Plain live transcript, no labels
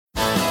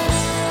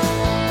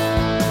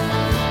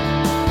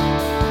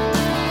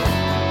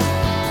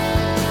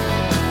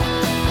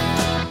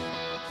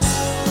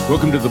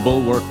Welcome to the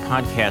Bulwark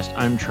Podcast.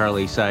 I'm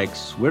Charlie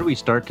Sykes. Where do we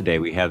start today?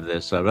 We have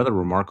this rather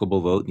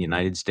remarkable vote in the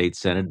United States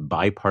Senate,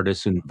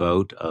 bipartisan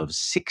vote of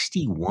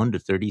 61 to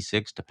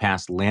 36 to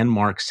pass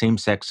landmark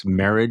same-sex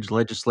marriage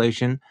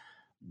legislation.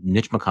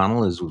 Mitch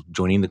McConnell is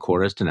joining the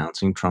chorus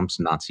denouncing Trump's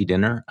Nazi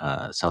dinner.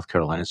 South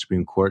Carolina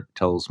Supreme Court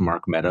tells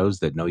Mark Meadows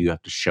that no, you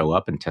have to show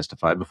up and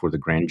testify before the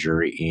grand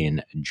jury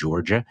in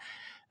Georgia.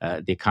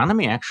 The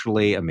economy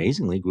actually,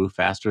 amazingly, grew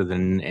faster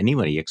than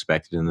anybody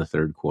expected in the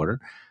third quarter.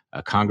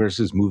 Congress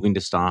is moving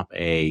to stop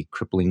a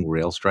crippling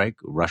rail strike.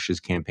 Russia's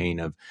campaign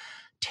of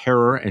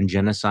terror and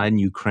genocide in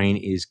Ukraine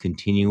is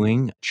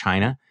continuing.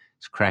 China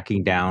is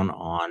cracking down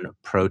on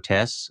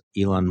protests.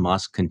 Elon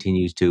Musk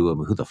continues to,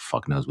 who the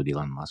fuck knows what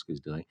Elon Musk is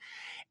doing?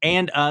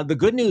 And the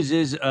good news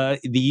is the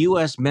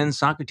U.S. men's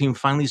soccer team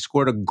finally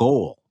scored a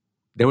goal.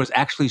 There was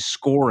actually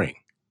scoring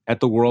at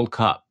the World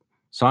Cup.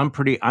 So I'm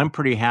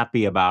pretty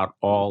happy about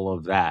all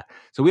of that.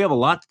 So we have a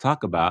lot to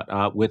talk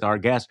about with our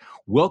guest.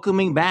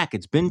 Welcoming back,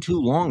 it's been too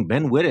long,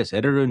 Ben Wittes,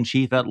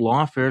 editor-in-chief at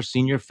Lawfare,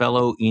 senior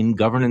fellow in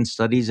governance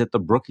studies at the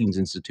Brookings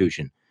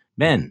Institution.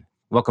 Ben,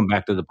 welcome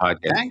back to the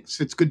podcast. Thanks.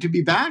 It's good to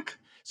be back.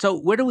 So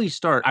where do we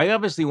start? I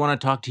obviously want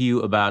to talk to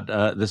you about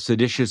the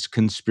seditious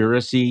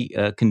conspiracy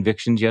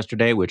convictions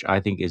yesterday, which I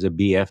think is a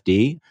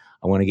BFD.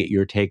 I want to get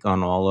your take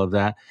on all of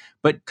that.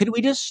 But could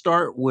we just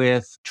start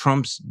with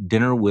Trump's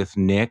dinner with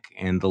Nick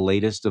and the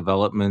latest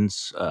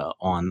developments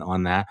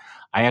on that?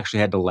 I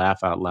actually had to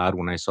laugh out loud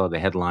when I saw the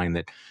headline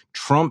that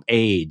Trump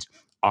aides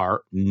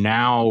are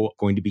now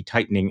going to be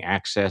tightening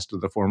access to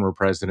the former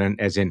president,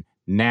 as in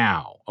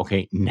now.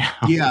 Okay, now.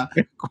 Yeah.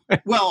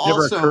 Well,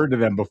 never also occurred to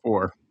them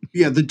before.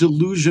 Yeah, the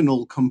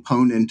delusional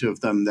component of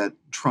them that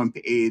Trump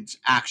aides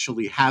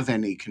actually have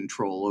any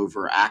control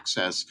over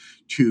access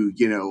to,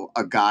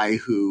 a guy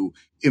who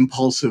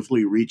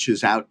impulsively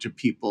reaches out to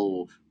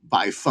people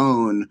by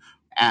phone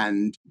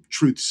and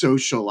Truth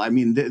Social. I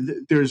mean,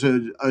 there's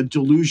a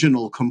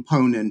delusional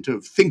component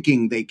of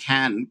thinking they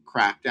can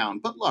crack down.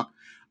 But look,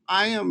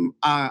 I'm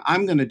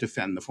going to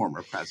defend the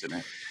former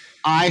president.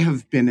 I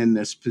have been in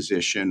this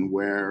position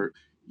where,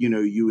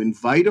 you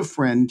invite a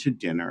friend to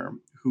dinner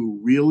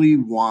who really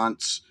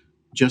wants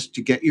just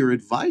to get your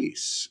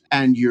advice,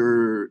 and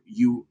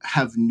you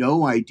have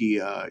no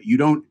idea. You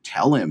don't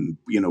tell him,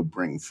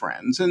 bring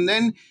friends. And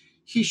then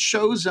he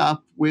shows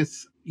up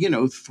with,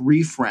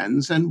 3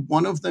 friends, and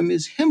one of them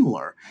is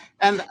Himmler.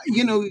 And,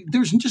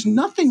 there's just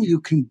nothing you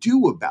can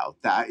do about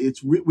that. It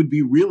would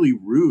be really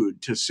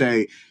rude to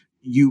say,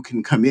 you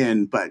can come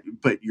in, but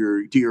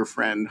your dear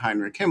friend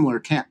Heinrich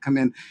Himmler can't come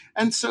in.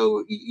 And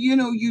so,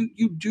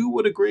 you do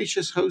what a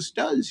gracious host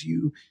does.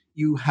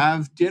 You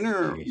have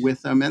dinner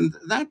with them, and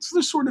that's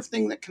the sort of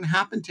thing that can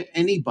happen to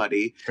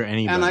anybody. For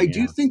anybody, and I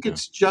do think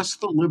it's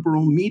just the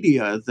liberal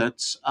media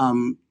that's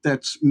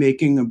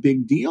making a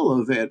big deal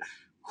of it.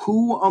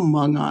 Who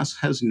among us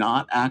has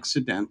not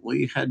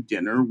accidentally had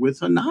dinner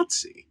with a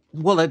Nazi?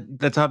 Well,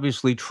 that's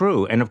obviously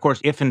true. And of course,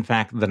 if in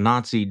fact the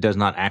Nazi does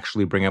not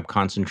actually bring up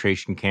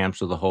concentration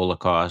camps or the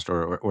Holocaust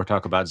or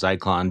talk about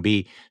Zyklon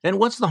B, then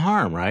what's the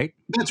harm, right?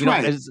 That's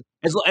right. As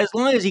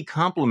long as he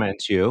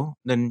compliments you,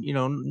 then,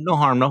 no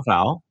harm, no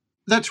foul.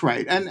 That's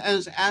right. And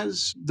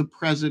as the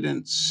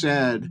president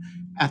said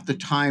at the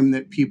time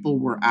that people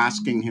were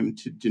asking him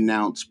to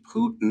denounce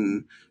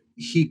Putin,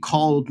 he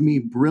called me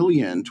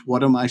brilliant.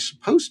 What am I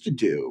supposed to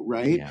do?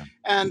 Right. Yeah.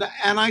 And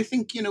I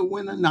think,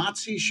 when a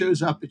Nazi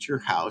shows up at your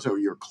house or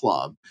your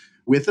club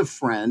with a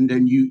friend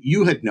and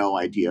you had no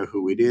idea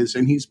who it is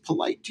and he's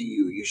polite to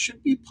you, you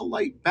should be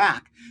polite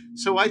back.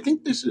 So I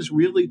think this is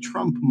really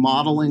Trump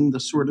modeling the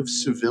sort of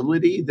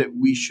civility that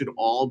we should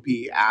all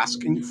be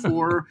asking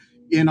for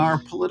in our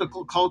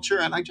political culture.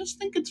 And I just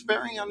think it's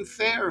very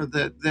unfair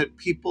that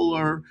people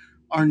are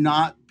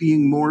not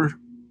being more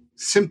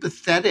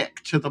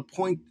sympathetic to the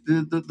point,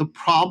 the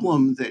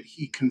problem that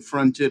he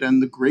confronted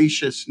and the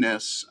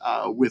graciousness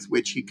with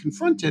which he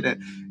confronted it.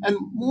 And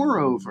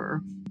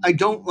moreover, I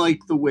don't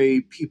like the way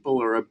people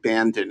are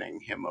abandoning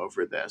him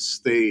over this.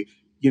 It's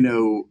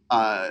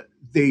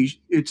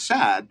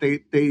sad.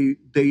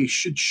 They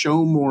should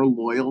show more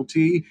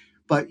loyalty.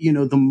 But,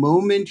 the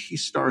moment he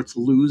starts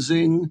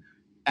losing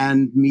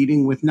and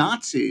meeting with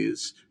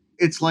Nazis,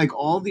 it's like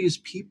all these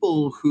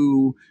people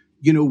who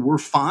were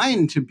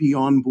fine to be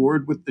on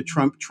board with the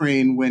Trump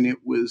train when it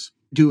was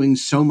doing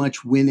so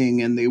much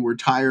winning and they were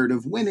tired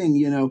of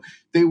winning,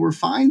 they were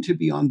fine to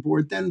be on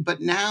board then.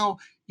 But now,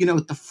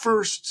 at the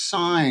first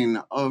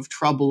sign of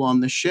trouble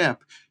on the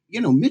ship,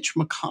 Mitch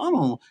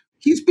McConnell,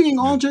 he's being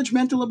all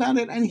judgmental about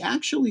it. And he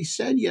actually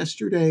said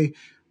yesterday,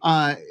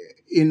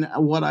 in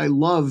what I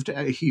loved,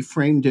 he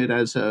framed it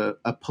as a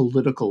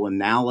political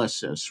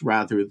analysis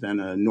rather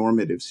than a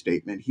normative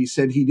statement. He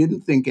said he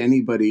didn't think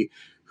anybody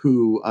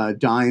who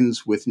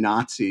dines with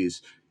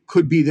Nazis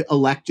could be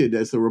elected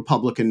as the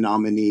Republican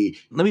nominee.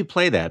 Let me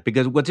play that,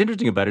 because what's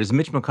interesting about it is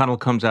Mitch McConnell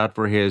comes out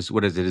for his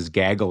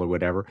gaggle or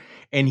whatever,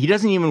 and he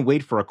doesn't even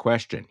wait for a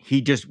question. He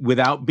just,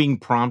 without being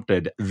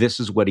prompted, this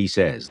is what he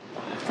says.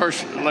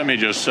 First, let me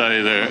just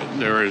say that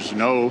there is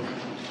no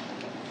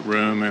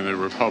room in the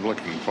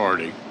Republican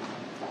Party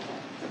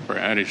for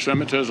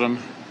anti-Semitism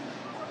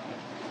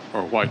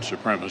or white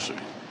supremacy.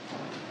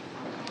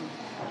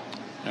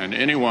 And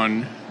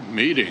anyone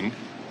meeting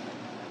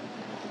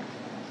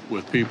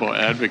with people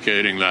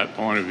advocating that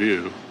point of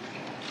view,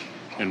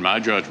 in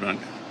my judgment,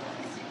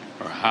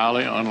 are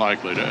highly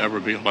unlikely to ever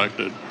be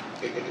elected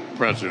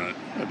president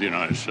of the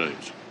United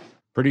States.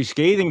 Pretty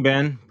scathing,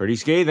 Ben. Pretty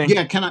scathing.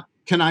 Yeah,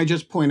 can I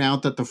just point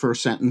out that the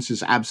first sentence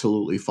is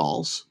absolutely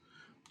false?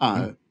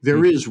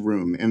 There is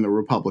room in the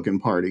Republican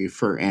Party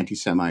for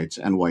anti-Semites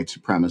and white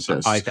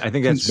supremacists. I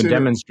think that's been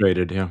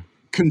demonstrated, yeah.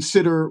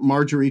 Consider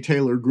Marjorie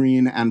Taylor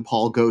Greene and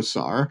Paul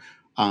Gosar,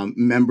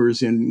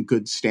 members in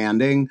good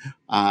standing.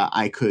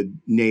 I could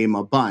name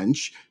a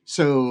bunch.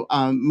 So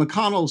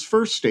McConnell's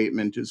first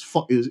statement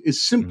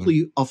is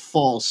simply a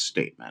false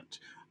statement.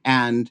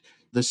 And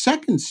the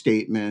second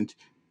statement,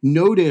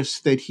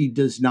 notice that he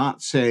does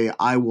not say,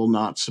 I will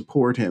not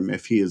support him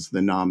if he is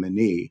the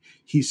nominee.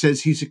 He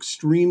says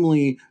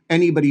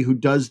anybody who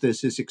does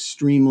this is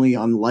extremely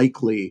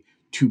unlikely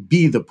to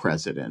be the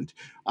president,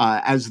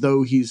 as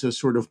though he's a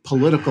sort of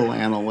political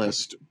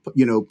analyst,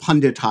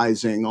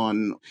 punditizing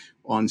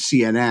on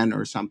CNN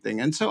or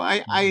something. And so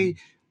I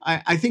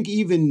think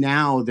even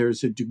now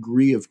there's a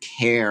degree of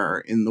care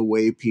in the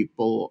way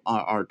people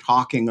are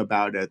talking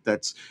about it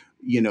that's,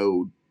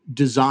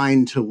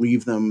 designed to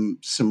leave them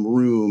some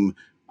room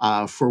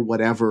for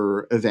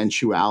whatever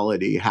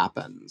eventuality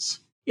happens.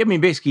 Yeah, I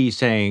mean, basically he's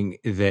saying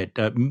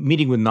that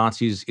meeting with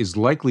Nazis is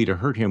likely to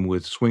hurt him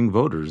with swing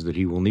voters, that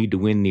he will need to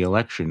win the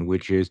election,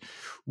 which is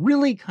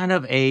really kind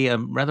of a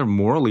rather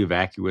morally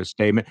vacuous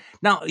statement.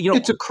 Now,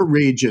 it's a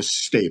courageous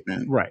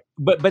statement. Right.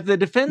 But the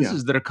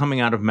defenses that are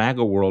coming out of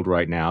MAGA world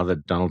right now,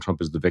 that Donald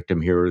Trump is the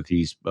victim here, that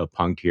he's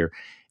punked here,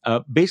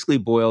 basically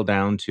boil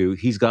down to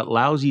he's got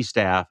lousy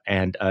staff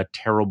and a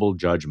terrible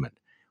judgment,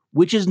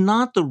 which is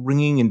not the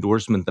ringing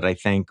endorsement that I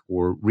think,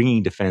 or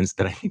ringing defense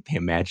that I think they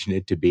imagine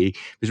it to be,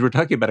 because we're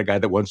talking about a guy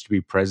that wants to be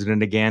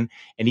president again,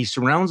 and he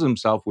surrounds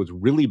himself with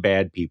really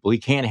bad people. He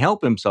can't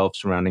help himself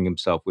surrounding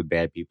himself with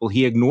bad people.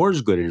 He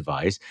ignores good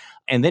advice,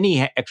 and then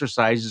he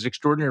exercises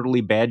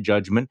extraordinarily bad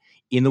judgment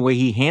in the way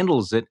he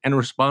handles it and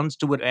responds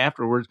to it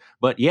afterwards.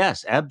 But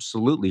yes,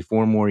 absolutely,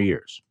 4 more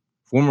years.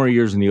 4 more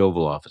years in the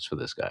Oval Office for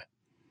this guy.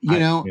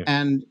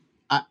 And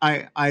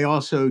I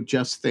also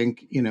just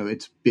think,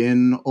 it's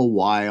been a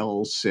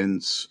while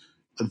since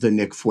the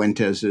Nick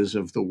Fuenteses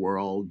of the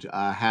world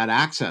had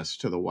access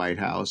to the White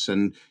House.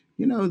 And,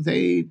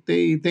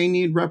 they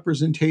need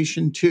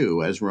representation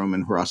too, as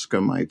Roman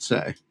Hruska might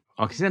say.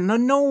 Okay, so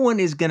no one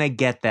is going to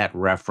get that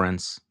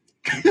reference.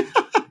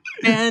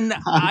 And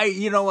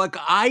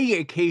I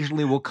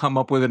occasionally will come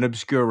up with an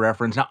obscure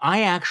reference. Now,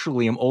 I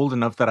actually am old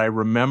enough that I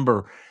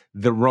remember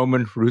the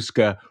Roman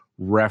Hruska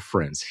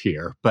reference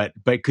here, but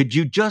could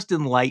you just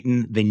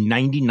enlighten the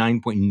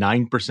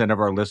 99.9% of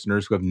our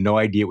listeners who have no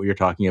idea what you're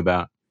talking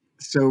about?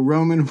 So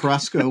Roman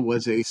Hruska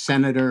was a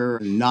senator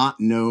not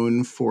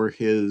known for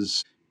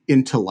his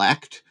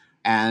intellect,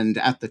 and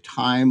at the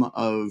time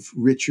of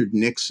Richard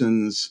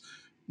Nixon's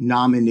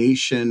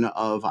nomination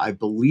of, I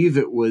believe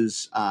it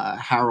was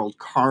Harold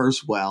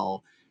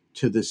Carswell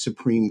to the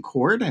Supreme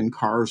Court, and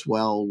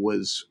Carswell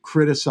was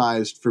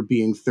criticized for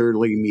being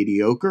thoroughly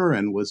mediocre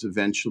and was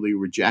eventually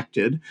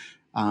rejected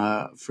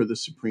for the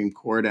Supreme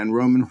Court. And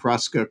Roman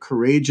Hruska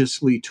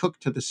courageously took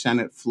to the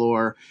Senate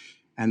floor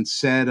and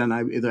said, and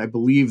I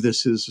believe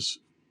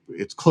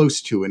it's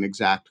close to an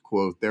exact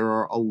quote, there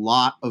are a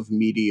lot of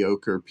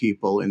mediocre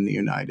people in the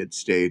United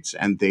States,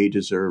 and they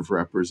deserve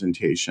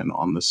representation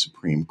on the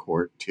Supreme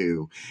Court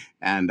too.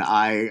 And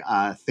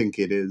I think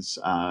it is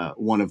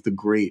one of the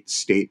great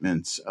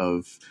statements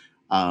of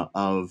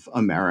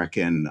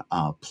American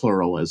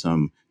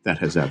pluralism that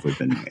has ever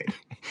been made.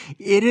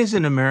 It is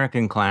an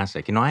American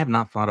classic. I have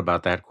not thought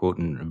about that quote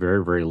in a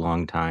very, very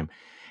long time.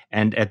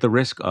 And at the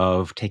risk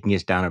of taking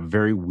us down a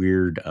very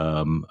weird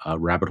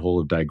rabbit hole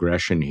of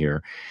digression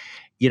here,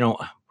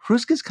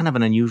 Hruska is kind of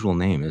an unusual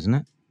name, isn't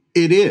it?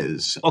 It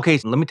is. Okay,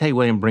 so let me tell you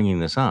why I'm bringing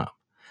this up.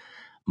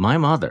 My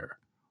mother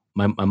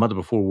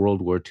before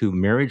World War II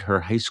married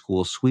her high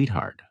school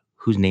sweetheart,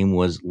 whose name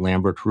was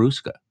Lambert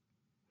Hruska,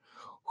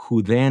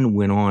 who then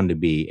went on to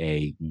be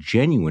a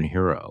genuine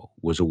hero,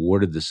 was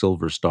awarded the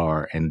Silver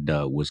Star, and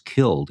was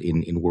killed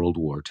in World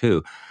War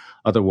II.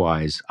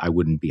 Otherwise, I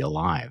wouldn't be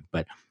alive.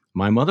 But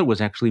my mother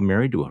was actually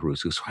married to a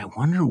Hruska, so I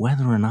wonder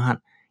whether or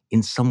not,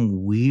 in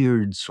some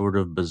weird sort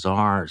of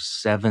bizarre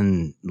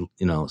seven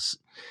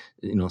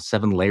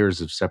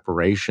layers of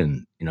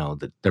separation,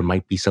 that there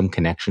might be some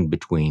connection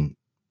between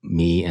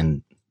me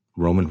and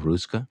Roman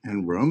Hruska.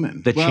 And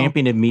Roman. The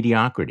champion of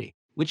mediocrity.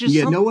 Which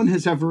is no one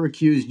has ever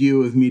accused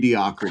you of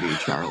mediocrity,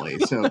 Charlie.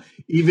 So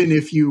even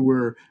if you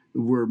were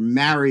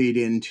married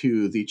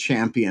into the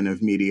champion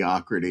of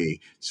mediocrity's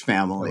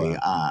family,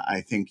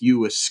 I think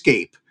you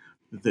escape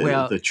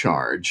the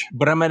charge.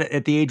 But I'm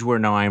at the age where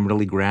now I'm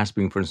really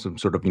grasping for some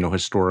sort of,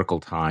 historical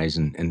ties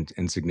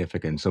and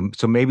significance.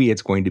 So maybe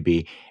it's going to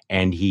be,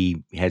 and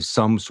he has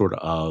some sort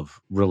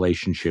of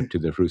relationship to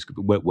the Hruska,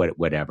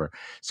 whatever.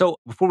 So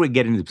before we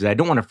get into this, because I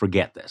don't want to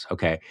forget this,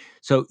 okay?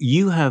 So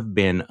you have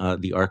been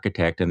the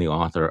architect and the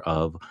author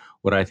of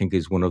what I think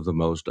is one of the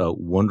most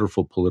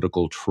wonderful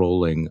political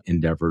trolling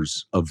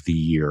endeavors of the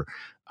year.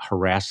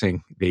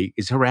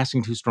 Is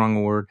harassing too strong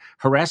a word?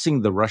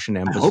 Harassing the Russian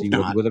I hope embassy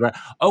not.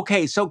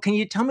 Okay, so can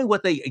you tell me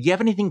do you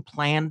have anything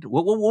planned?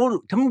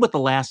 Tell me what the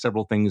last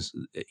several things,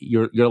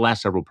 your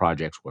last several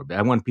projects were.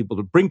 I want people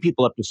to bring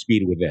people up to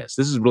speed with this.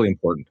 This is really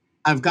important.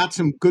 I've got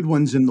some good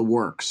ones in the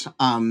works.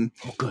 Oh,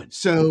 good.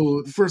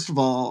 So first of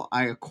all,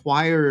 I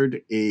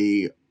acquired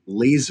a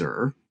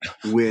laser,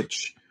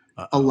 which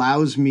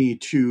allows me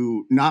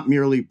to not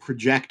merely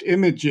project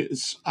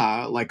images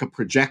like a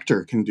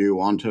projector can do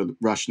onto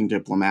Russian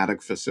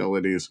diplomatic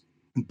facilities,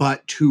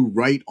 but to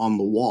write on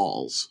the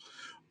walls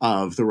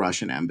of the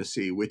Russian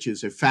embassy, which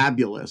is a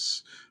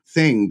fabulous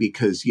thing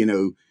because,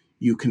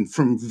 you can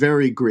from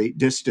very great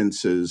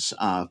distances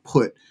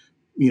put,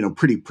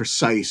 pretty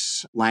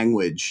precise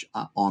language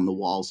on the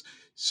walls.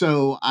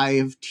 So I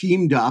have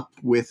teamed up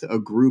with a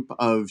group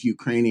of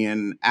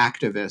Ukrainian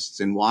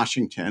activists in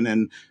Washington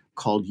and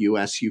called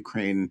U.S.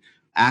 Ukraine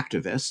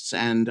activists.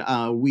 And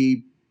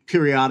we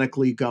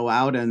periodically go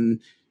out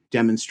and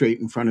demonstrate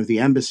in front of the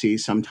embassy.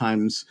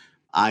 Sometimes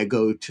I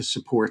go to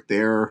support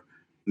their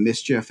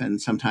mischief,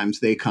 and sometimes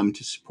they come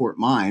to support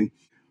mine.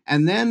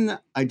 And then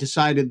I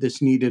decided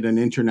this needed an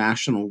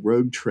international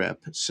road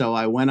trip. So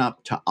I went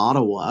up to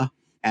Ottawa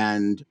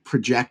and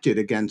projected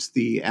against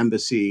the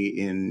embassy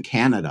in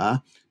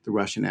Canada, the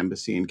Russian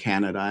embassy in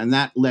Canada. And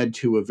that led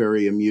to a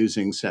very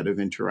amusing set of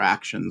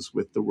interactions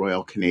with the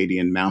Royal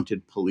Canadian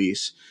Mounted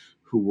Police,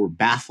 who were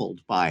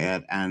baffled by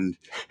it and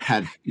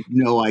had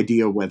no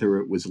idea whether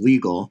it was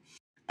legal.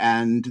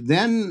 And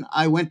then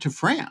I went to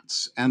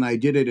France and I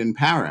did it in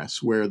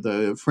Paris, where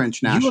the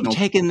French You have National...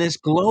 taken this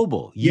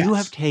global. You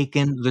have Yes.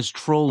 taken this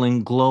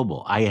trolling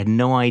global. I had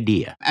no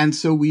idea. And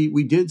so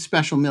we did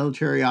Special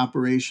Military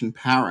Operation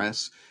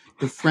Paris.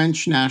 The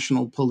French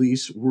National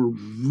Police were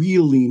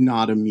really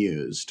not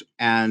amused,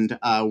 and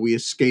we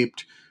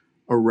escaped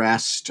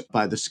arrest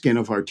by the skin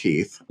of our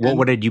teeth.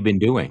 What had you been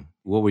doing?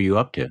 What were you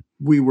up to?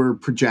 We were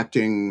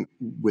projecting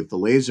with the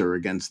laser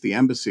against the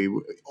embassy,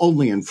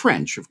 only in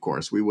French, of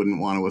course. We wouldn't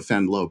want to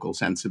offend local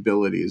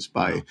sensibilities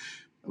by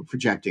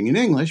projecting in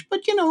English, but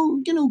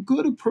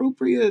good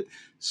appropriate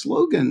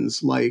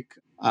slogans like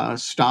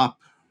 "Stop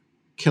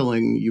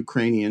killing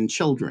Ukrainian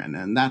children"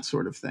 and that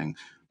sort of thing.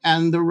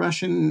 And the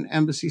Russian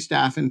embassy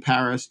staff in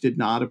Paris did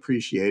not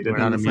appreciate it,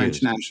 and the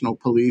French National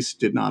Police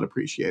did not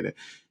appreciate it.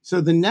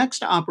 So the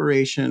next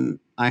operation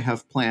I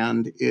have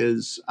planned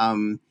is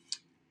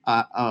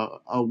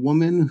a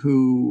woman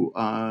who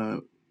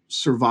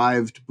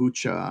survived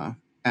Bucha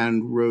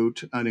and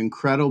wrote an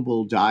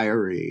incredible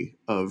diary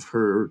of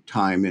her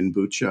time in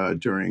Bucha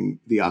during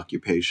the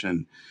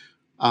occupation,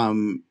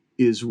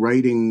 is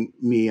writing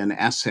me an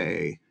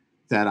essay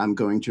that I'm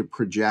going to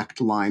project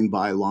line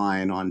by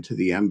line onto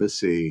the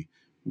embassy,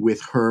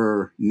 with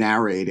her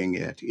narrating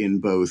it in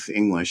both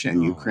English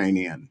and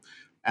Ukrainian.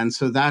 And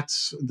so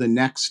that's the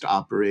next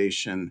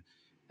operation.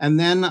 And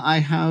then I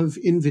have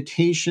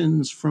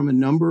invitations from a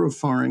number of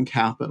foreign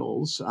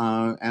capitals,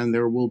 and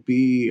there will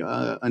be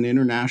an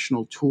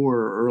international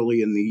tour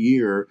early in the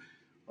year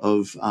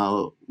of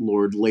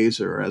Lord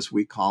Laser, as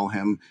we call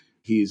him.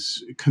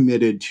 He's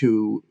committed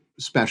to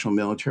special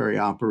military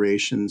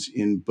operations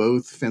in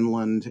both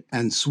Finland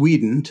and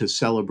Sweden to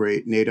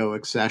celebrate NATO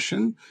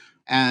accession,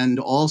 and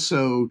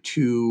also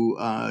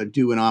to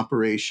do an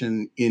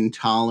operation in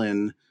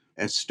Tallinn,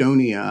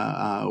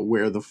 Estonia,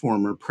 where the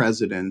former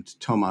president,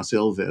 Toomas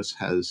Ilves,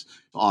 has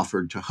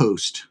offered to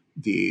host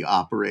the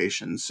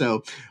operation.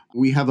 So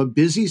we have a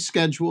busy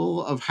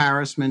schedule of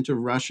harassment of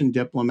Russian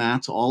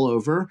diplomats all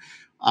over.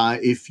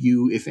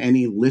 If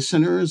any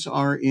listeners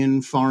are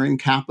in foreign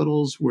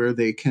capitals where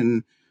they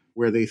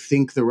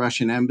think the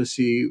Russian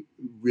embassy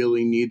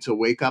really needs a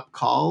wake-up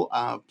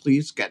call,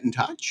 please get in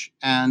touch.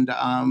 And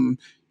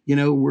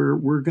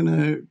we're going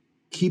to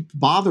keep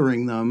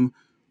bothering them.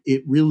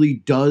 It really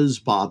does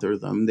bother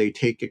them. They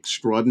take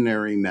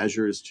extraordinary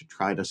measures to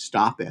try to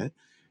stop it.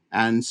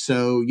 And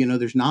so,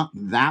 there's not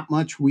that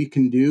much we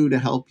can do to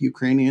help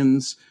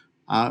Ukrainians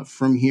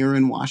from here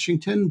in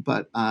Washington,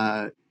 but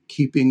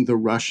keeping the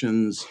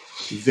Russians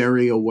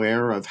very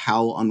aware of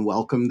how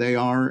unwelcome they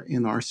are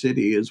in our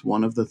city is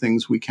one of the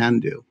things we can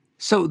do.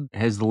 So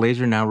has the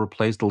laser now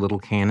replaced the little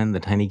cannon, the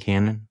tiny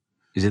cannon?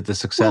 Is it the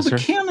successor?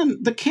 Well,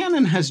 the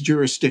cannon has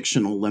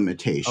jurisdictional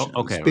limitations.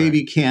 Oh, okay,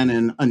 Baby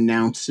cannon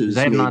announces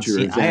major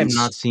events. I have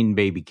not seen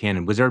baby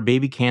cannon. Was there a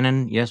baby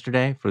cannon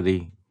yesterday for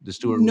the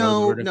Stewart Rhodes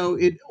verdict? No,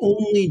 it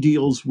only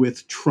deals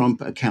with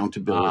Trump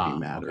accountability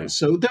matters. Okay.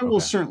 So there will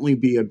certainly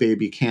be a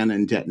baby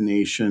cannon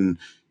detonation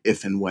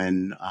if and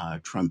when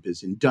Trump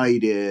is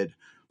indicted.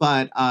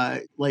 But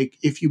like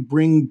if you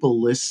bring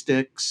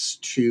ballistics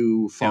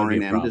to That would be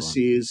foreign a problem.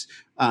 embassies,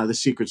 the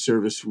Secret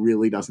Service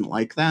really doesn't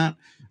like that.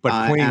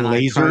 But pointing And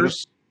I try to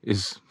lasers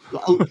is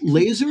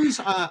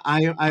lasers.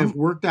 I've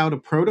worked out a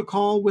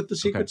protocol with the okay.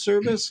 Secret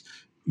Service.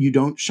 You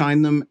don't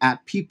shine them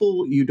at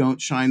people. You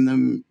don't shine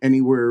them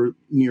anywhere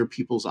near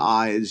people's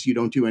eyes. You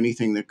don't do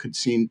anything that could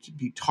seem to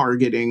be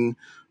targeting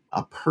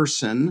a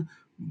person.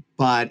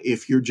 But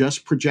if you're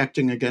just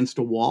projecting against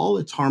a wall,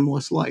 it's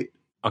harmless light.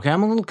 Okay,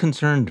 I'm a little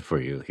concerned for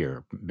you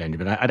here,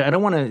 Benjamin. I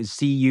don't want to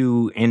see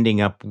you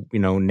ending up,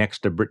 next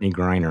to Brittany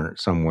Griner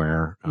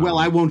somewhere. Well,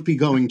 I won't be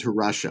going to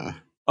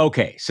Russia.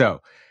 Okay, so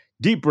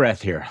deep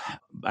breath here.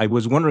 I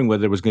was wondering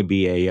whether there was going to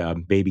be a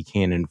baby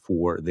cannon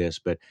for this,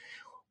 but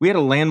we had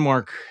a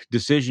landmark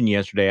decision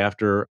yesterday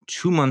after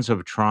 2 months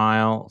of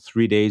trial,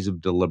 3 days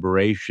of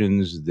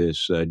deliberations.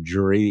 This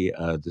jury,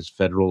 this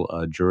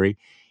federal jury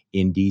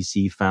in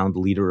D.C., found the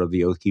leader of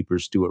the Oath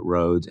Keepers, Stuart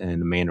Rhodes,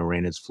 and the man who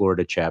ran its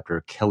Florida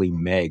chapter, Kelly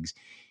Meggs,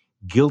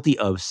 guilty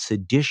of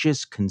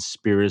seditious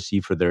conspiracy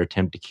for their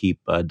attempt to keep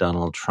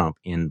Donald Trump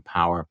in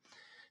power.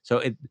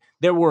 So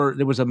there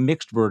was a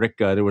mixed verdict.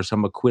 There were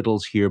some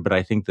acquittals here, but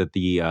I think that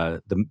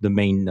the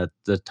main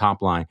the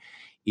top line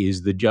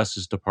is the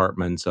Justice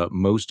Department's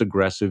most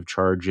aggressive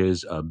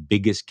charges,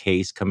 biggest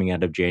case coming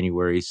out of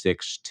January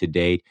 6th to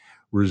date,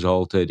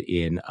 resulted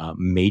in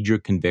major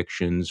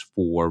convictions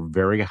for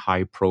very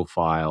high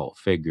profile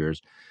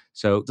figures.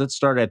 So let's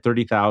start at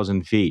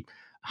 30,000 feet.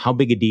 How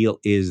big a deal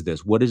is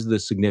this? What is the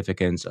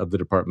significance of the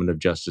Department of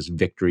Justice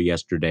victory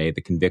yesterday,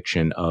 the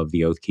conviction of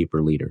the Oath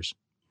Keeper leaders?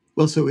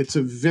 Well, so it's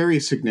a very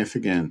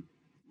significant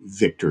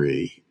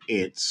victory.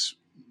 It's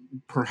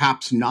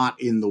perhaps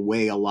not in the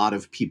way a lot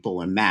of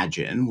people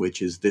imagine,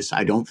 which is this.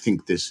 I don't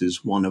think this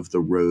is one of the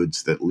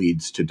roads that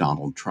leads to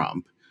Donald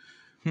Trump,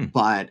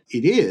 but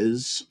it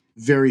is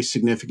very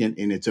significant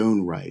in its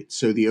own right.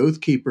 So the Oath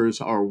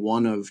Keepers are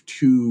one of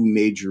two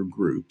major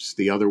groups,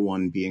 the other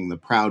one being the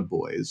Proud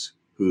Boys,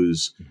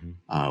 whose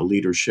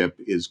leadership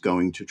is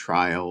going to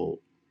trial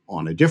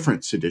on a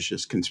different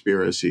seditious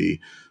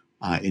conspiracy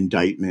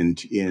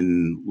indictment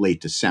in late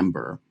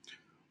December.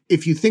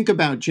 If you think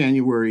about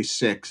January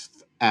 6th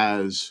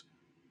as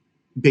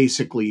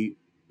basically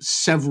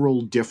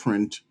several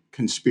different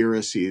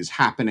conspiracies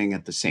happening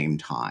at the same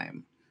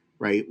time,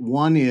 right?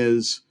 One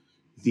is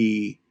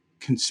the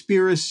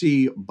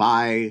conspiracy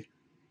by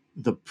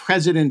the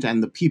president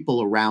and the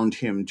people around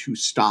him to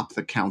stop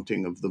the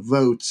counting of the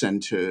votes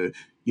and to,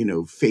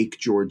 fake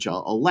Georgia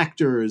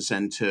electors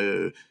and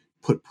to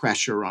put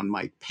pressure on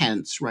Mike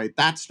Pence, right?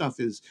 That stuff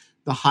is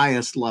the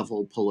highest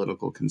level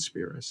political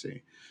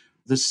conspiracy.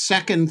 The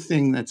second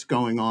thing that's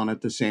going on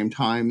at the same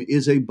time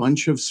is a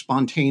bunch of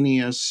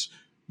spontaneous,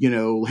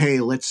 hey,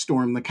 let's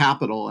storm the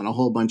Capitol, and a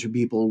whole bunch of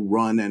people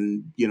run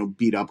and,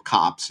 beat up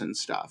cops and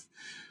stuff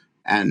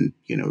and,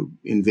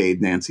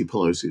 invade Nancy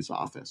Pelosi's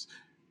office.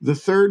 The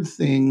third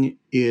thing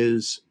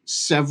is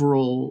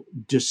several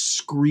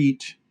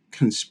discrete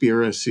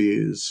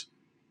conspiracies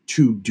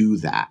to do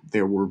that.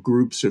 There were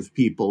groups of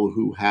people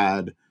who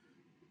had,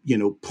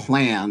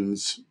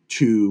 plans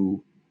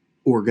to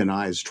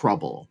organize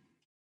trouble.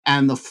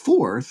 And the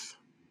fourth,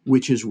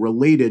 which is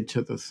related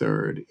to the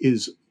third,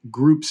 is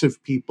groups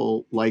of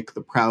people like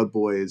the Proud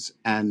Boys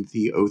and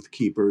the Oath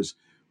Keepers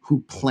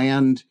who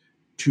planned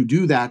to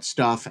do that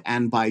stuff,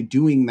 and by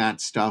doing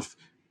that stuff,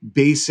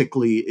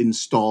 basically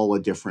install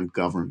a different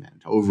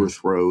government,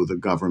 overthrow the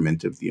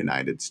government of the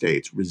United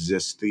States,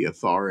 resist the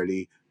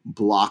authority,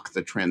 block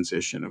the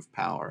transition of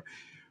power.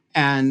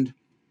 And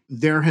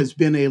there has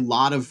been a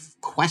lot of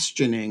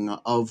questioning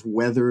of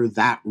whether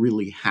that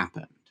really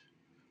happened,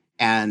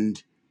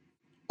 and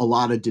a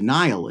lot of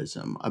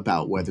denialism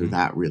about whether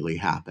that really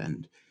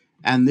happened.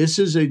 And this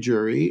is a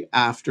jury,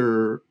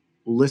 after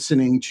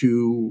listening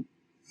to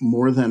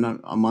more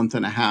than a month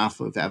and a half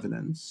of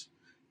evidence,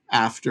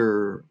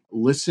 after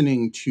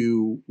listening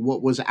to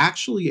what was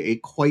actually a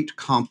quite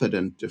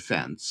competent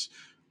defense,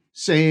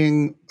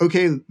 saying,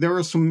 okay, there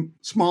are some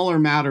smaller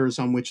matters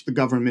on which the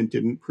government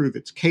didn't prove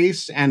its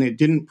case, and it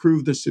didn't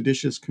prove the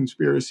seditious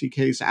conspiracy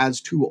case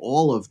as to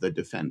all of the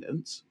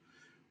defendants.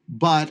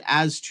 But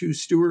as to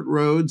Stuart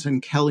Rhodes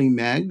and Kelly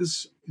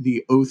Meggs,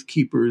 the Oath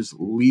Keepers'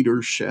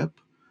 leadership,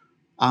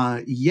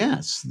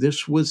 yes,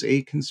 this was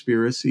a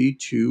conspiracy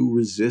to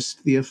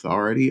resist the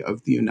authority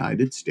of the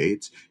United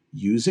States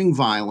using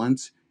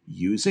violence,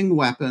 using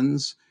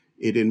weapons.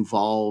 It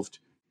involved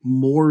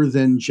more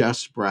than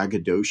just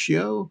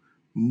braggadocio,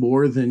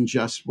 more than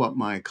just what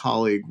my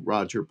colleague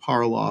Roger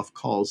Parloff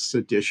calls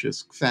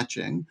seditious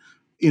fetching,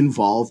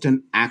 involved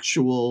an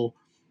actual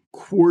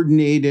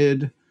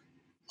coordinated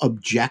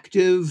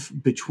objective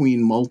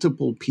between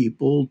multiple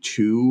people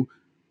to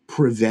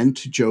prevent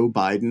Joe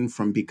Biden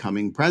from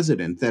becoming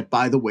president that,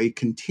 by the way,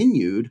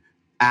 continued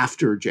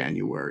after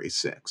January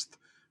 6th.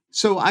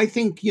 So I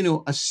think,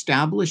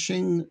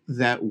 establishing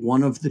that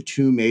one of the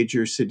two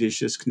major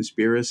seditious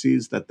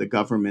conspiracies that the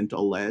government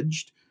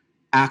alleged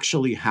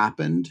actually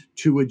happened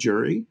to a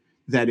jury,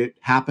 that it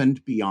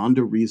happened beyond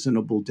a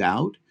reasonable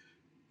doubt,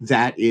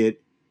 that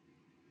it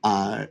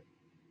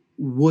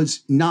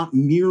was not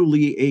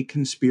merely a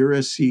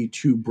conspiracy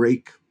to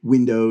break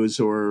windows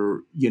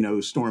or,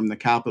 storm the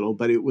Capitol,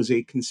 but it was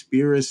a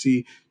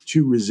conspiracy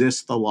to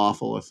resist the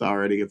lawful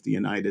authority of the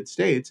United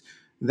States.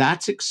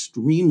 That's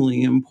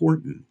extremely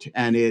important.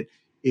 And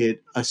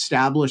it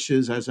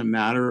establishes as a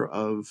matter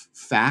of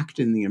fact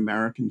in the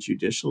American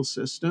judicial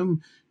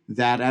system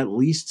that at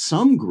least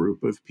some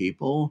group of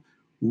people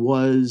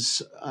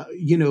was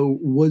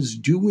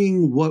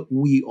doing what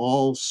we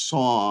all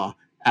saw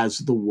as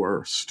the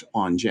worst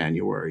on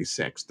January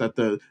 6th, that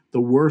the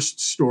worst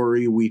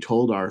story we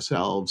told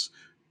ourselves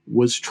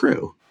was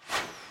true.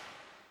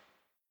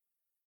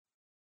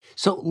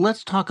 So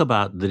let's talk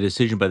about the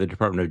decision by the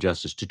Department of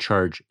Justice to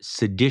charge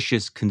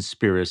seditious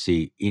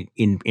conspiracy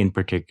in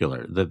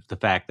particular. The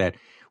fact that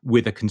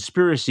with a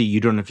conspiracy, you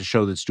don't have to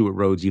show that Stuart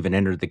Rhodes even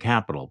entered the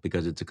Capitol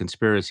because it's a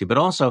conspiracy, but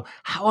also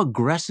how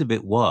aggressive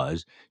it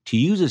was to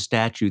use a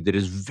statute that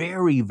is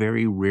very,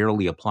 very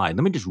rarely applied.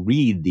 Let me just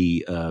read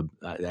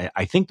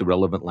I think the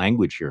relevant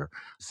language here.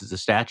 This is the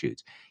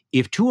statutes.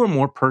 If two or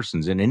more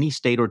persons in any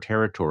state or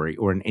territory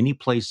or in any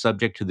place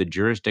subject to the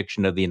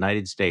jurisdiction of the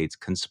United States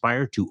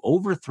conspire to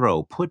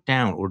overthrow, put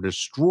down, or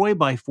destroy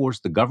by force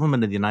the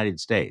government of the United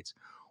States,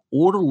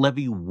 or to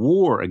levy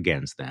war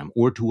against them,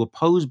 or to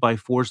oppose by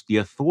force the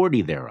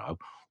authority thereof,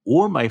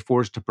 or by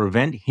force to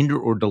prevent, hinder,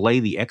 or delay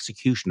the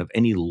execution of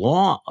any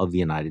law of the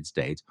United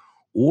States,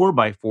 or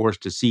by force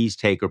to seize,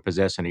 take, or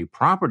possess any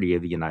property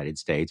of the United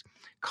States,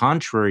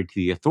 contrary to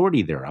the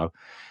authority thereof,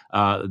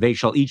 they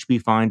shall each be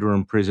fined or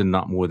imprisoned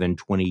not more than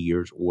 20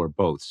 years or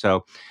both.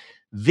 So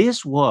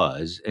this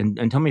was,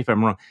 and tell me if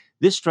I'm wrong,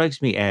 this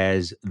strikes me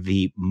as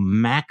the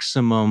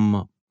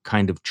maximum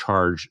kind of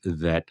charge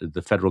that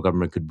the federal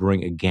government could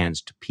bring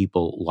against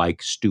people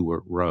like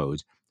Stuart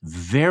Rhodes.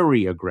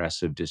 Very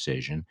aggressive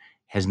decision,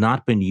 has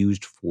not been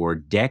used for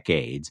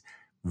decades.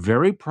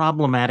 Very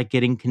problematic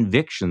getting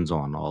convictions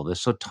on all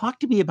this. So talk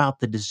to me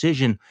about the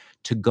decision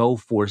to go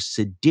for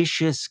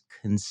seditious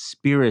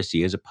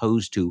conspiracy as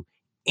opposed to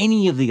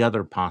any of the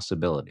other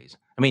possibilities.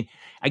 I mean,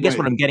 I guess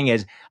what Right. I'm getting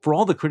is, for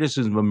all the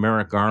criticism of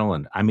Merrick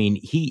Garland, I mean,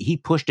 he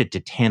pushed it to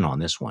 10 on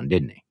this one,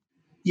 didn't he?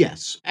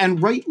 Yes,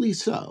 and rightly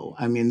so.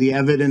 I mean, the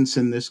evidence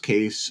in this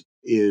case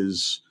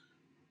is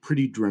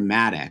pretty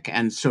dramatic.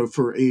 And so,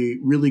 for a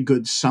really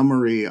good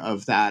summary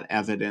of that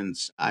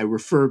evidence, I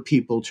refer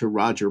people to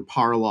Roger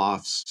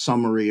Parloff's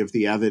summary of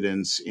the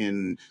evidence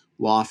in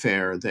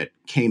Lawfare that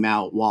came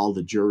out while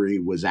the jury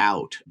was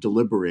out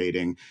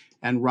deliberating.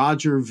 And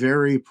Roger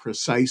very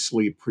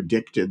precisely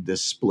predicted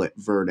this split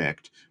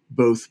verdict,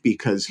 both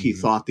because he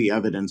thought the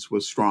evidence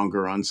was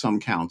stronger on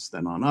some counts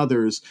than on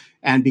others,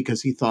 and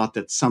because he thought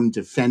that some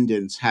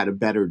defendants had a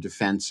better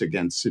defense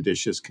against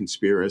seditious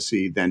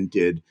conspiracy than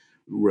did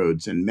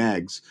Rhodes and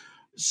Meggs.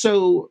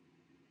 So,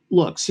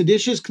 look,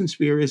 seditious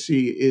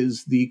conspiracy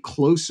is the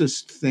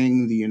closest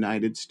thing the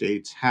United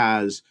States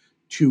has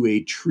to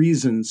a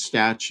treason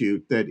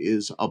statute that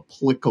is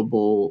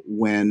applicable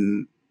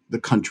when the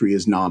country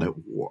is not at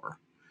war.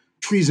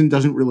 Treason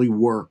doesn't really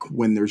work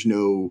when there's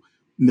no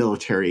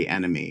military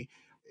enemy.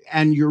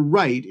 And you're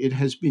right, it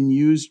has been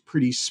used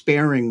pretty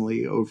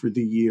sparingly over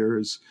the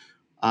years.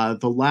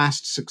 The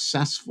last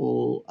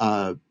successful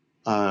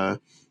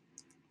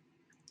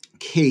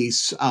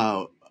case,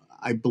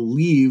 I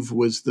believe,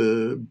 was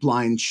the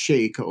blind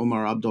sheikh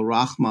Omar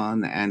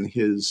Abdulrahman and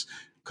his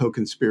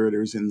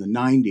co-conspirators in the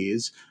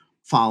 90s,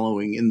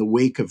 following in the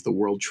wake of the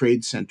World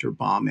Trade Center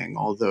bombing.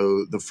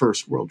 Although the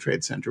first World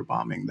Trade Center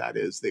bombing, that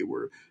is, they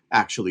were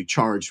actually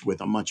charged with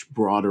a much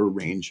broader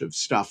range of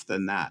stuff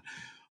than that.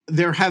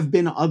 There have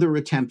been other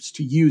attempts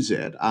to use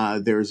it.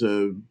 There's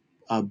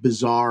a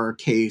bizarre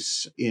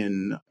case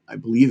in, I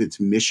believe it's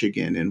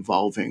Michigan,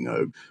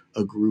 involving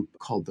a group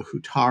called the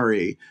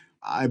Hutari.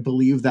 I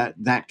believe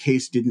that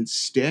case didn't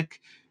stick.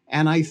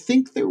 And I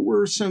think there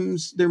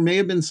may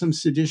have been some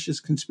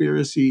seditious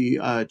conspiracy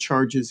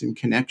charges in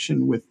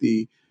connection with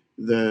the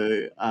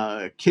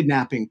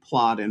kidnapping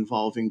plot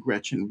involving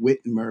Gretchen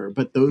Whitmer,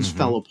 but those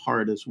fell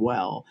apart as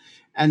well.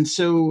 And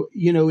so,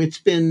 it's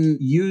been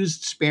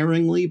used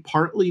sparingly,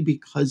 partly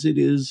because it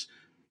is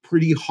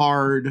pretty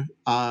hard,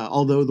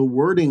 although the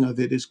wording of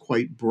it is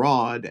quite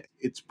broad,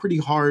 it's pretty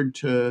hard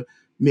to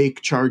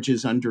make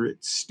charges under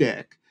its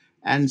stick.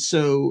 And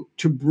so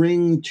to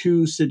bring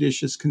two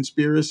seditious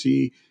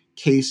conspiracy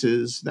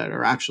cases that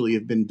are actually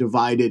have been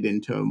divided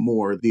into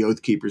more, the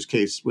Oath Keepers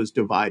case was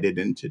divided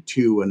into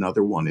two,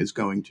 another one is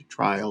going to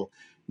trial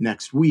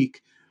next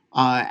week.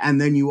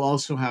 And then you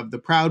also have the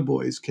Proud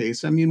Boys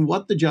case. I mean,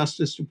 what the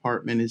Justice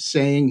Department is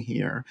saying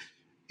here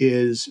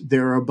is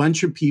there are a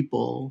bunch of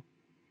people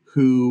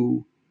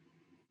who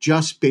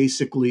just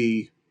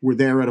basically were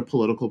there at a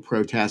political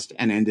protest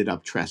and ended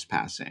up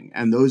trespassing.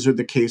 And those are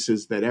the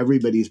cases that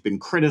everybody's been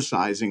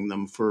criticizing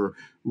them for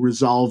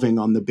resolving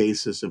on the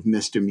basis of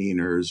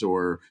misdemeanors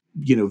or,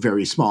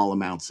 very small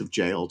amounts of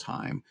jail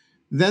time.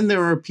 Then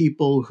there are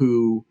people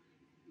who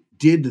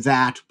did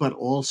that, but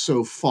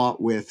also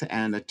fought with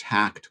and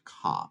attacked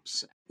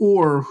cops,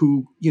 or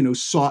who,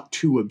 sought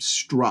to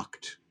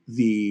obstruct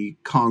the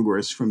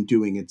Congress from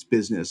doing its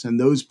business. And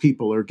those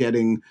people are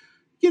getting,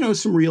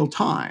 some real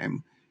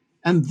time.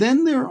 And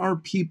then there are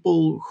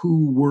people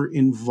who were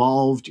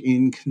involved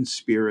in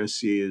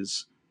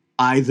conspiracies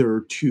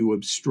either to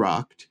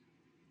obstruct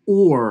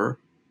or,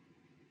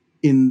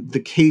 in the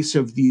case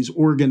of these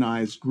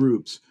organized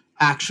groups,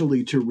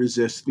 actually to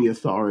resist the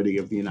authority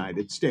of the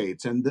United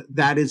States. And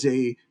that is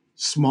a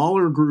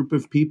smaller group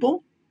of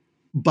people,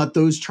 but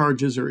those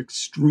charges are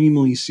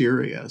extremely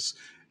serious.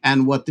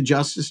 And what the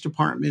Justice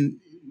Department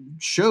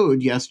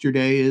showed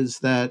yesterday is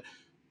that,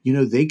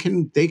 they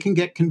can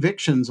get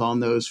convictions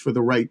on those for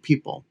the right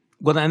people.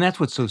 Well, and that's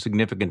what's so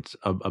significant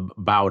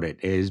about it,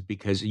 is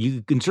because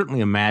you can certainly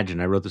imagine,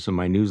 I wrote this in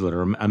my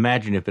newsletter,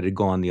 imagine if it had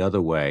gone the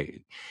other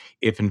way,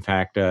 if in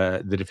fact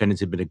the defendants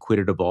had been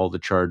acquitted of all the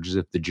charges,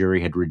 if the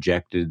jury had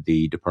rejected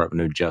the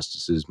Department of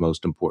Justice's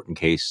most important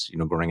case,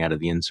 growing out of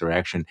the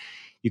insurrection.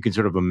 You can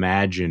sort of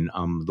imagine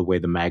the way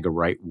the MAGA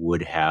right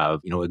would have,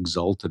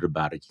 exulted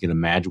about it. You can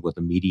imagine what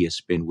the media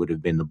spin would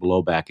have been, the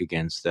blowback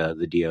against the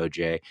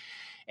DOJ.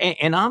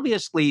 And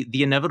obviously,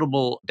 the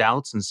inevitable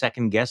doubts and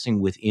second guessing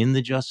within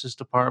the Justice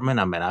Department.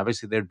 I mean,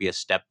 obviously, there'd be a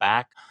step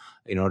back,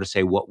 to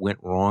say what went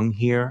wrong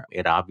here.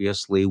 It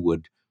obviously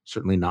would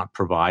certainly not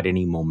provide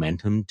any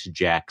momentum to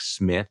Jack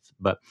Smith.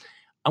 But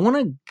I want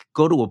to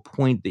go to a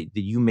point that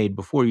you made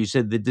before. You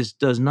said that this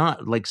does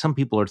not, like some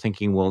people are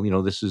thinking, well,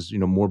 this is,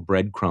 more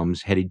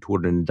breadcrumbs headed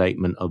toward an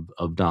indictment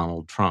of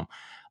Donald Trump.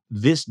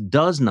 This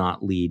does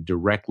not lead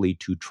directly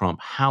to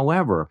Trump.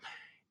 However,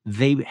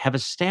 they have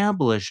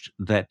established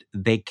that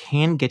they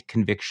can get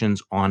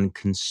convictions on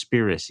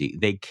conspiracy.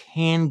 They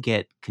can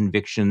get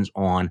convictions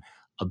on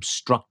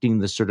obstructing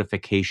the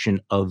certification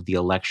of the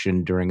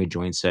election during a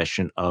joint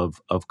session of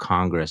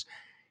Congress.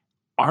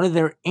 Are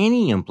there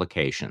any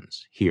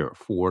implications here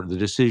for the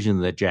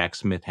decision that Jack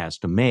Smith has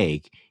to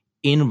make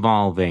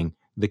involving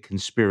the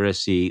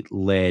conspiracy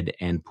led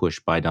and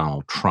pushed by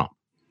Donald Trump?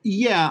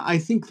 Yeah, I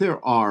think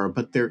there are,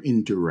 but they're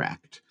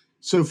indirect.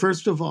 So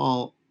first of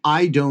all,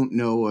 I don't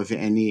know of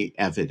any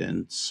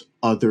evidence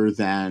other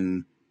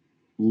than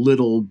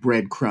little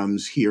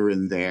breadcrumbs here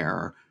and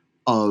there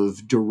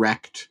of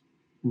direct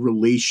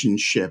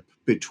relationship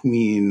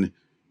between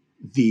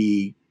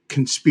the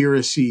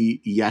conspiracy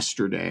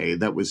yesterday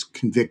that was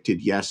convicted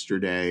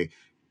yesterday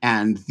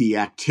and the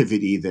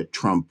activity that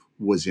Trump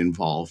was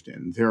involved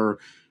in.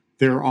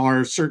 There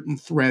are certain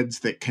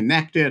threads that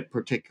connect it,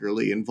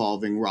 particularly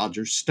involving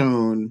Roger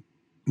Stone,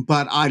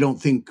 but I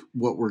don't think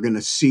what we're going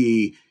to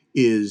see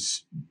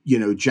is,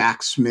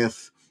 Jack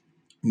Smith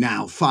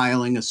now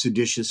filing a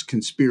seditious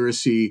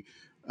conspiracy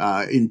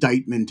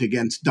indictment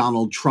against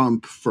Donald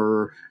Trump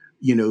for,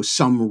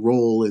 some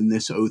role in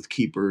this Oath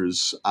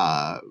Keepers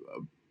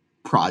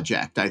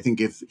project. I think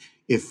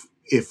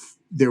if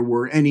there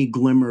were any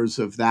glimmers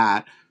of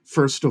that,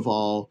 first of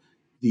all,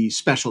 the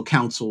special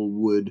counsel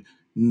would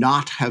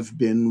not have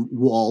been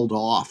walled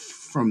off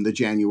from the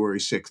January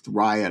 6th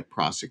riot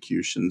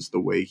prosecutions the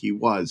way he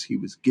was. He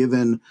was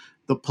given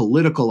the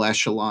political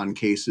echelon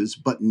cases,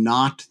 but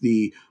not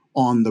the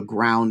on the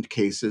ground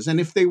cases. And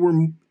if they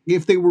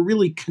were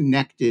really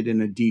connected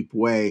in a deep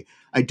way,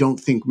 I don't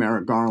think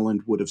Merrick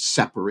Garland would have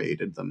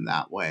separated them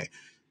that way.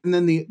 And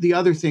then the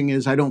other thing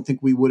is, I don't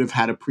think we would have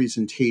had a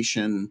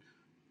presentation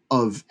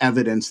of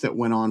evidence that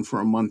went on for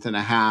a month and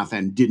a half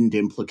and didn't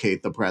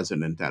implicate the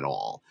president at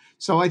all.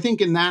 So I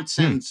think in that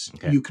sense,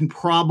 you can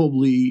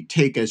probably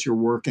take as your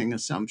working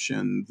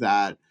assumption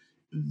that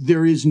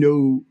there is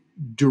no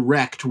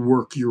direct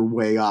work your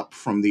way up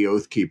from the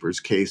Oath Keepers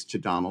case to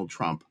Donald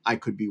Trump. I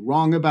could be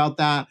wrong about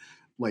that.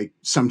 Like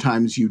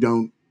sometimes you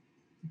don't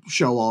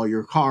show all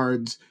your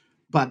cards,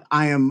 but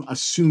I am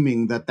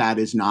assuming that that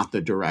is not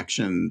the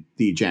direction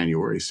the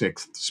January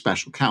 6th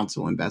special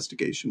counsel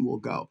investigation will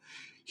go.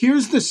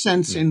 Here's the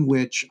sense in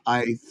which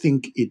I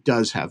think it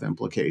does have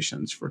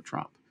implications for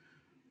Trump.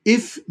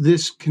 If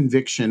this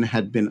conviction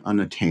had been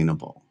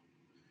unattainable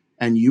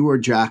and you are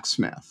Jack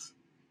Smith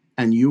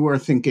and you are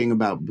thinking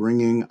about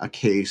bringing a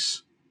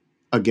case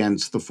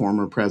against the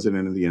former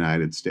president of the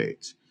United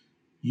States,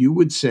 you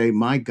would say,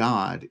 my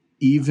God,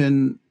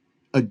 even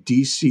a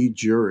DC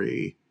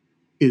jury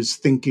is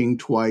thinking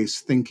twice,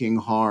 thinking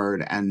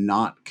hard, and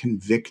not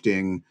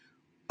convicting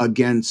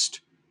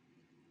against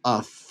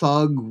a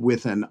thug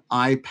with an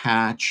eye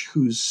patch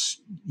who's,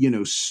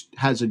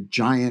 has a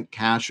giant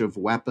cache of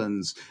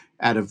weapons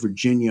at a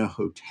Virginia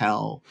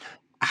hotel.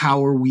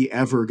 How are we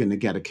ever going to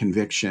get a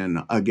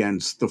conviction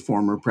against the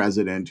former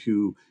president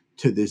who,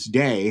 to this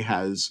day,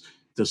 has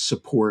the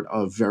support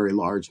of very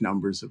large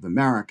numbers of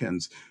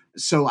Americans?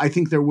 So I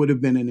think there would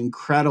have been an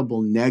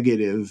incredible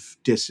negative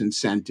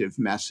disincentive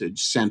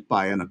message sent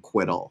by an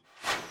acquittal.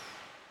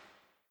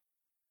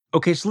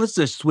 Okay, so let's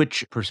just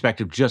switch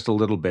perspective just a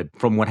little bit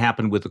from what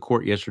happened with the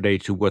court yesterday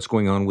to what's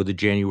going on with the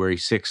January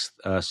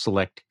 6th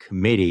Select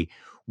Committee.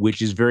 which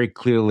is very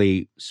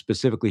clearly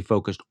specifically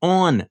focused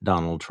on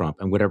Donald Trump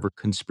and whatever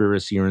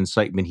conspiracy or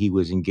incitement he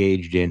was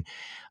engaged in.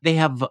 They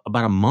have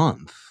about a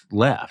month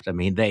left. I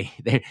mean,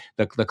 the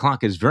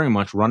clock is very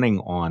much running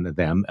on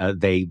them.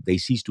 They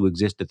cease to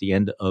exist at the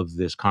end of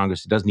this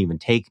Congress. It doesn't even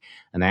take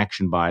an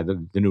action by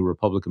the new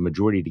Republican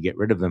majority to get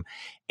rid of them.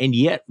 And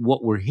yet,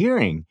 what we're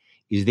hearing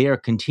is they are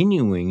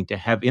continuing to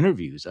have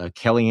interviews.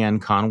 Kellyanne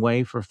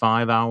Conway for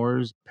 5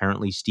 hours.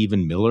 Apparently,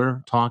 Stephen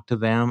Miller talked to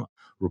them.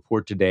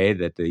 Report today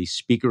that the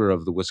Speaker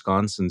of the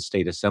Wisconsin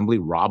State Assembly,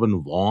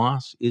 Robin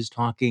Vos, is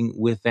talking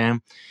with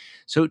them.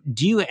 So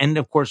and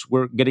of course,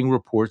 we're getting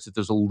reports that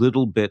there's a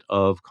little bit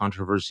of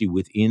controversy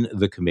within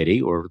the committee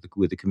or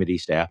with the committee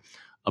staff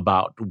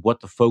about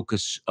what the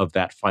focus of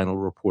that final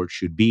report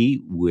should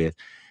be, with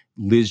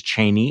Liz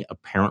Cheney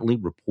apparently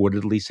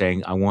reportedly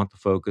saying, I want the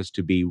focus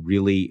to be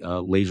really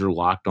laser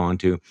locked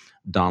onto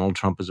Donald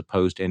Trump as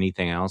opposed to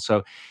anything else.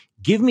 So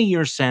give me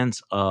your sense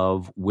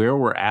of where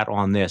we're at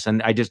on this.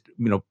 And I just,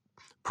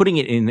 putting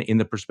it in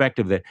the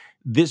perspective that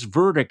this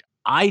verdict,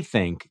 I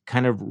think,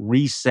 kind of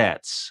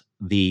resets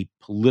the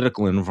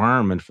political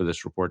environment for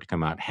this report to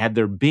come out. Had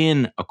there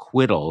been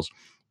acquittals,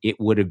 it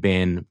would have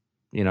been,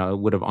 it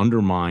would have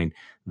undermined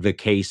the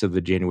case of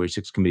the January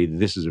 6th committee.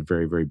 This is a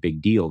very, very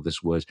big deal.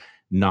 This was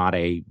not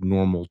a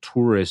normal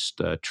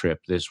tourist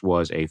trip. This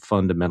was a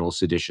fundamental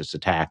seditious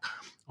attack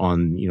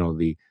on,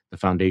 the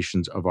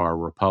foundations of our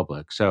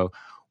republic. So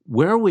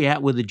where are we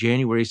at with the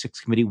January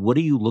 6th committee? What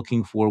are you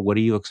looking for? What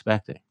are you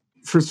expecting?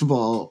 First of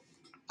all,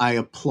 I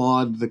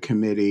applaud the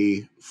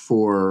committee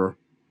for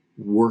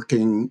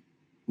working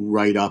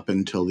right up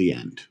until the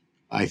end.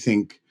 I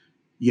think,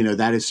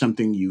 that is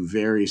something you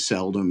very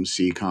seldom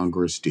see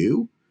Congress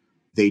do.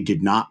 They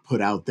did not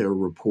put out their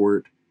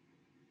report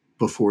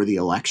before the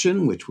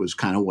election, which was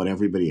kind of what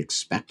everybody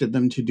expected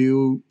them to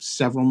do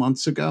several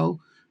months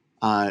ago.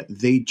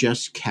 They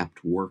just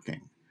kept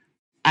working.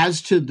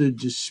 As to the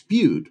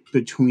dispute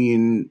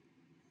between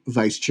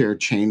Vice Chair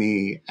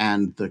Cheney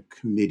and the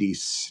committee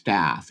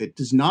staff, it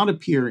does not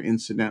appear,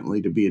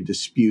 incidentally, to be a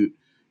dispute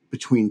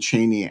between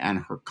Cheney and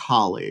her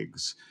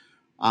colleagues.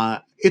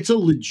 It's a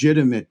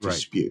legitimate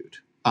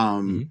dispute.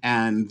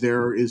 And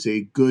there is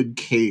a good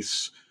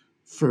case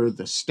for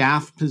the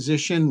staff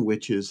position,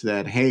 which is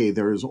that, hey,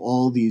 there's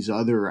all these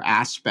other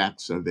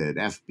aspects of it,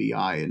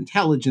 FBI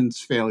intelligence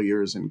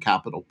failures and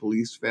Capitol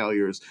Police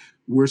failures.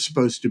 We're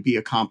supposed to be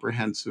a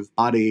comprehensive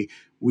body.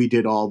 We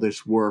did all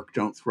this work.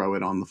 Don't throw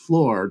it on the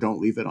floor. Don't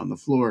leave it on the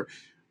floor.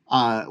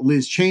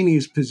 Liz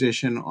Cheney's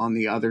position, on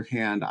the other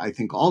hand, I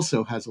think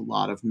also has a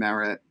lot of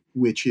merit,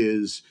 which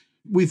is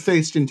we've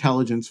faced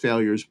intelligence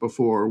failures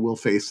before. We'll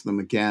face them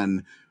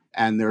again.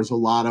 And there's a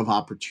lot of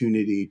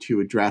opportunity to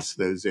address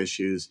those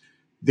issues.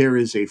 There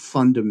is a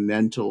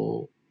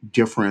fundamental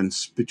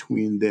difference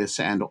between this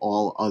and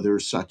all other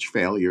such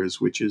failures,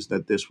 which is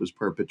that this was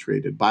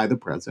perpetrated by the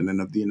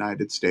President of the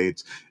United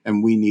States,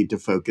 and we need to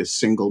focus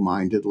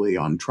single-mindedly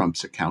on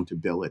Trump's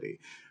accountability.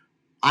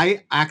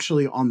 I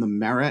actually, on the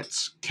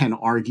merits, can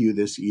argue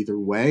this either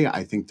way.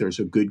 I think there's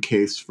a good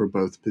case for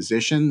both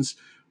positions.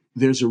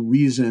 There's a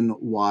reason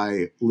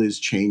why Liz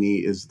Cheney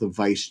is the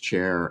vice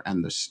chair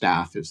and the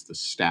staff is the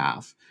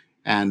staff.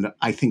 And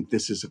I think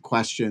this is a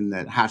question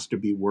that has to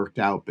be worked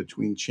out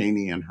between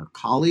Cheney and her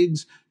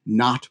colleagues,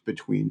 not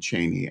between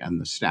Cheney and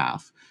the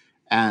staff.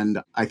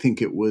 And I think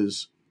it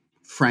was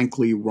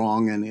frankly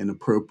wrong and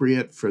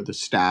inappropriate for the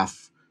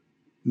staff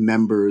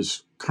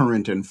members,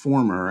 current and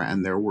former,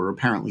 and there were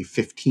apparently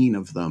 15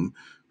 of them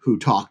who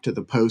talked to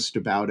the Post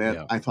about it.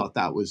 Yeah. I thought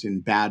that was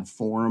in bad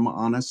form,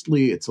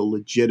 honestly. It's a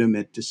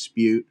legitimate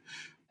dispute.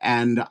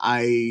 And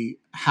I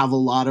have a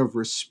lot of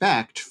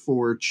respect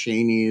for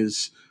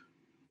Cheney's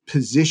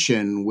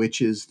position,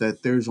 which is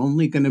that there's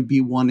only going to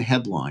be one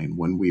headline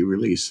when we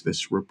release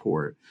this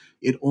report.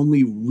 It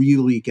only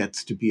really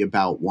gets to be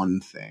about one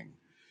thing.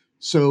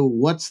 So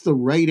what's the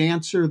right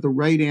answer? The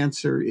right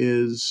answer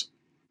is,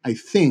 I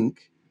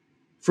think,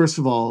 first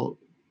of all,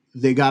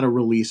 they got to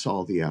release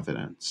all the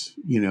evidence,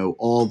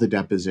 all the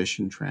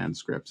deposition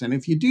transcripts. And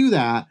if you do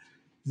that,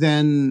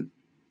 then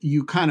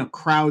you kind of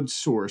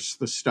crowdsource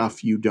the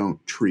stuff you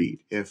don't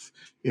treat. If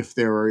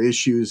there are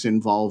issues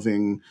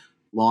involving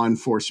law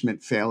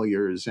enforcement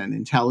failures and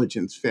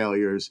intelligence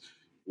failures,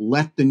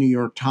 let the New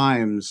York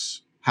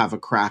Times have a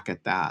crack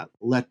at that.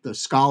 Let the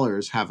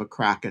scholars have a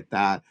crack at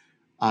that.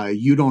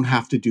 You don't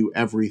have to do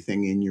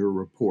everything in your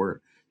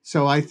report.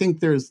 So I think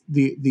there's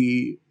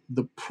the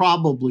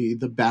probably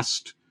the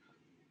best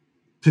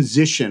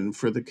position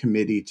for the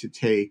committee to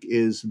take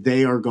is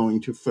they are going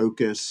to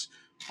focus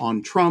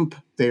on Trump.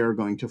 They are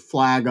going to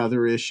flag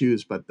other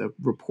issues, but the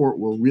report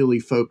will really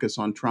focus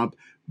on Trump.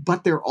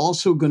 But they're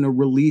also going to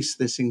release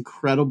this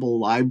incredible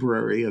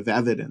library of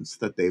evidence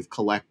that they've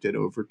collected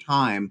over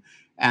time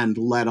and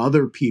let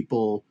other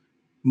people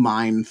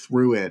mine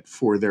through it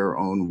for their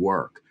own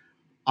work.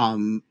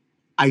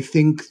 I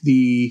think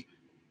the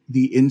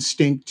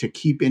instinct to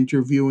keep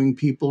interviewing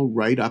people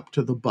right up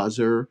to the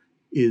buzzer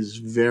is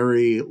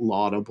very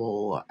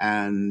laudable,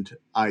 and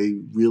I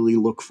really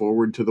look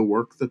forward to the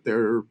work that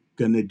they're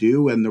going to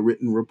do and the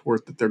written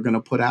report that they're going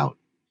to put out.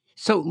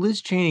 So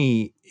Liz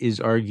Cheney is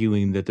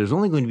arguing that there's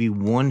only going to be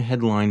one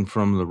headline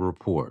from the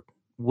report.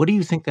 What do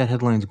you think that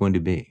headline is going to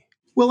be?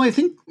 Well, I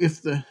think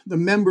if the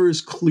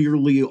members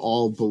clearly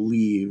all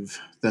believe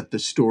that the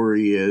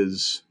story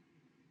is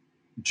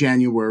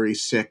January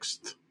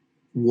 6th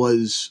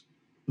was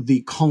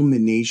the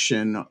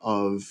culmination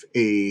of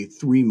a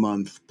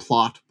 3-month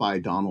plot by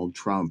Donald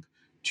Trump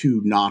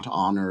to not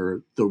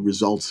honor the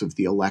results of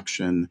the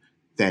election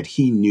that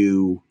he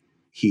knew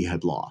he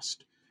had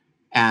lost,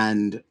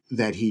 and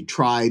that he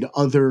tried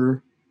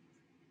other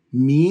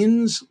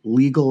means,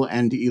 legal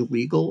and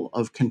illegal,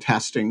 of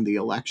contesting the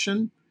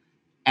election.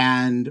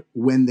 And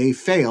when they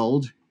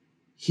failed,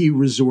 he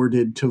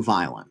resorted to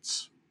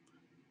violence.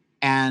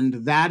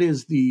 And that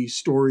is the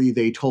story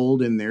they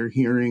told in their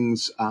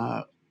hearings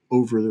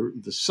over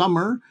the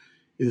summer.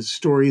 Is a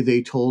story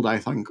they told, I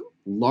think,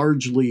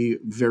 largely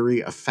very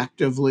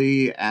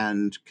effectively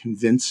and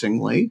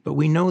convincingly. But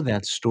we know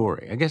that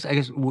story. I guess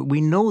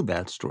we know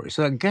that story.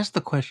 So I guess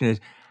the question is,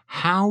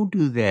 how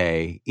do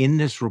they, in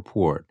this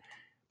report,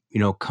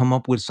 come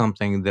up with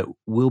something that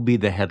will be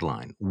the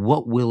headline?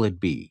 What will it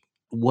be?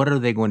 What are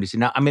they going to see?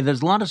 Now, I mean,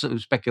 there's a lot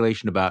of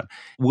speculation about,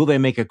 will they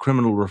make a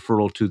criminal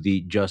referral to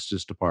the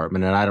Justice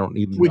Department? And I don't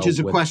even know. Which is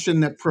a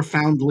question that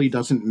profoundly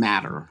doesn't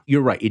matter.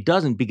 You're right. It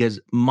doesn't, because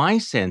my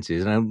sense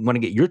is, and I want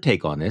to get your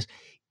take on this,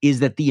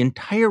 is that the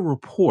entire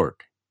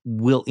report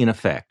will, in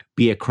effect,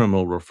 be a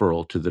criminal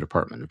referral to the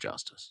Department of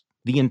Justice.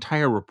 The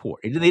entire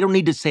report. They don't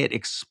need to say it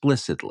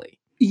explicitly.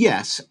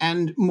 Yes,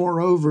 and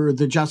moreover,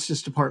 the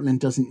Justice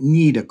Department doesn't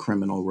need a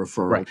criminal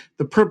referral. Right.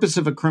 The purpose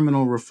of a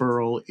criminal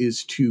referral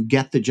is to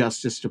get the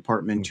Justice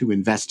Department to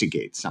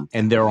investigate something.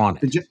 And they're on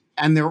it.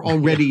 And they're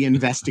already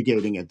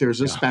investigating it.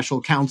 There's a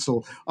special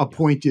counsel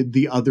appointed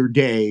the other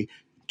day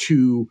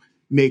to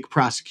make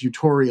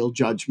prosecutorial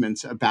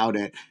judgments about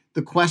it.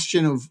 The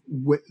question of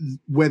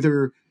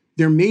whether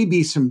there may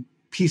be some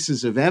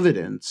pieces of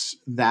evidence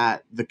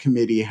that the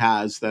committee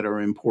has that are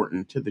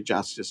important to the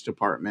Justice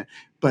Department,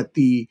 but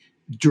the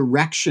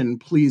direction,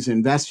 please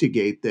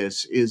investigate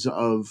this, is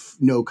of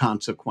no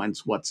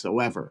consequence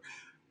whatsoever.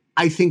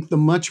 I think the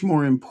much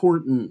more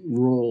important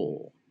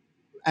role,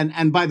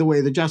 and by the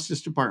way, the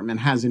Justice Department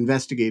has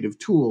investigative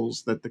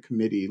tools that the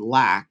committee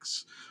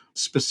lacks,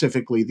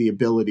 specifically the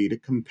ability to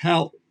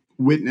compel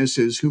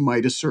witnesses who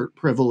might assert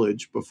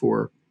privilege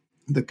before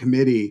the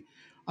committee.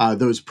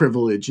 Those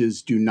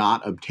privileges do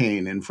not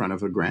obtain in front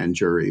of a grand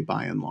jury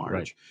by and large.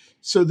 Right.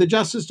 So the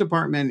Justice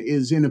Department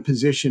is in a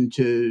position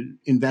to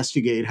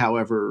investigate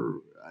however,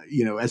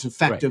 as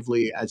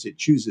effectively as it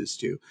chooses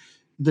to.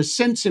 The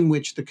sense in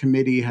which the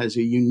committee has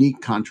a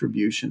unique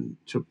contribution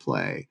to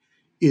play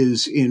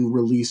is in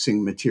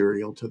releasing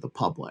material to the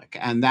public.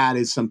 And that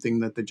is something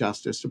that the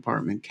Justice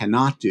Department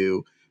cannot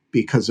do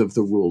because of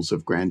the rules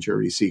of grand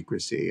jury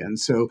secrecy. And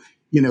so,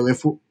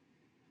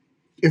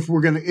 if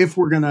we're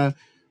gonna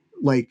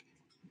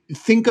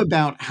think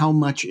about how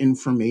much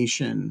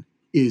information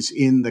is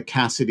in the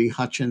Cassidy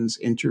Hutchins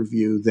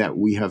interview that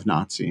we have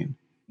not seen.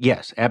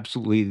 Yes,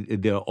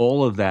 absolutely.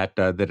 All of that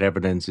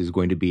evidence is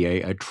going to be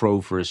a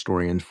trove for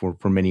historians for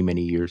many,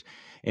 many years,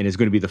 and is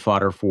going to be the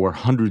fodder for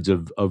hundreds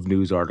of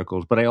news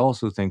articles. But I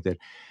also think that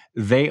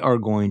they are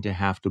going to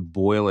have to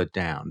boil it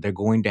down. They're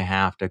going to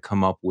have to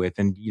come up with,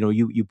 and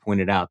you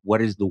pointed out,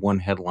 what is the one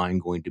headline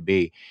going to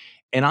be?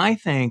 And I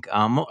think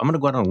I'm going to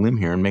go out on a limb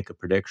here and make a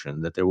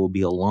prediction that there will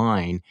be a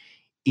line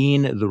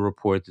in the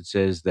report that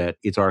says that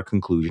it's our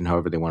conclusion,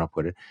 however they want to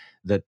put it,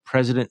 that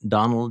President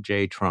Donald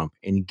J. Trump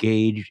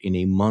engaged in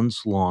a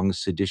months-long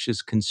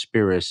seditious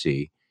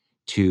conspiracy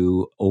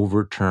to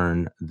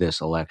overturn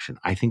this election.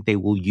 I think they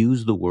will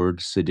use the word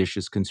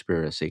seditious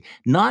conspiracy,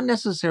 not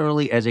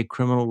necessarily as a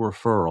criminal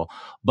referral,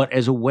 but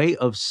as a way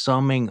of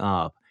summing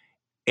up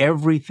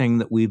everything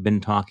that we've been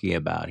talking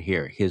about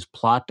here: his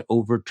plot to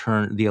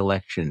overturn the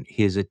election,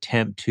 his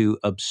attempt to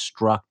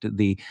obstruct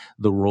the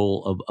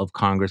role of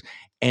Congress.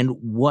 And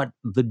what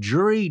the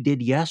jury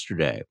did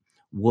yesterday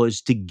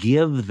was to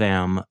give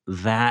them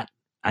that,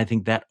 I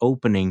think, that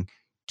opening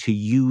to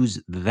use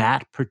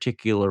that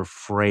particular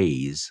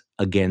phrase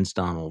against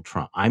Donald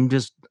Trump. I'm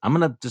going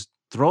to just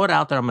throw it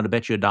out there. I'm going to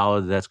bet you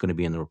 $1 that's going to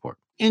be in the report.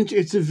 And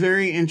it's a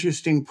very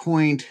interesting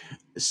point.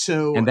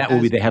 And that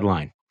will be the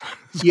headline.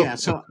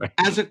 So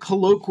as a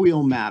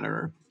colloquial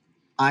matter,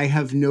 I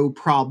have no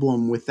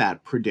problem with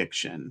that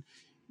prediction.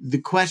 The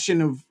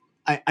question of,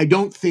 I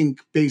don't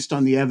think, based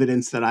on the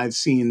evidence that I've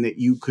seen, that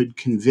you could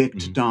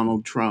convict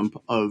Donald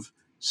Trump of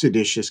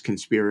seditious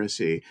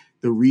conspiracy.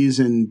 The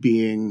reason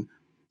being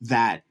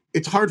that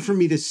it's hard for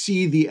me to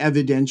see the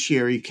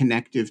evidentiary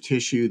connective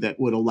tissue that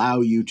would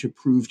allow you to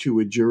prove to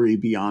a jury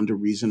beyond a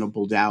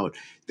reasonable doubt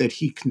that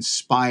he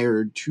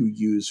conspired to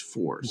use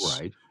force.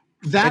 Right.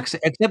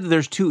 Except that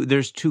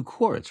there's two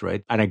courts,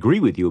 right? And I agree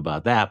with you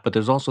about that, but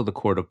there's also the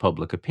court of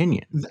public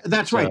opinion.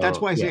 That's right. That's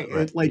why I say,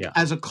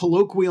 as a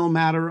colloquial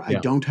matter, I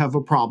don't have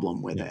a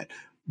problem with it.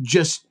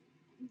 Just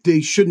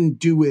they shouldn't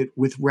do it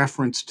with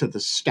reference to the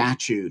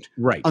statute,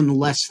 right?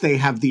 Unless they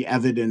have the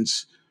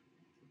evidence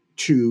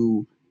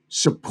to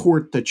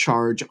support the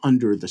charge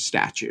under the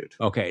statute.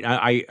 Okay,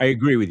 I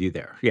agree with you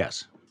there.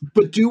 Yes.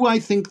 But do I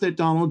think that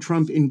Donald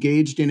Trump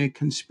engaged in a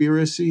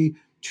conspiracy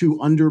to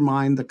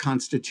undermine the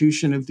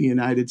Constitution of the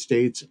United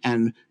States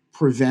and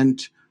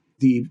prevent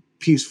the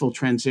peaceful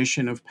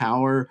transition of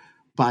power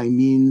by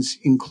means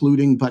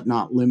including but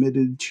not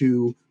limited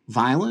to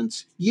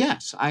violence?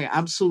 Yes, I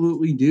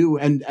absolutely do.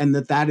 And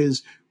that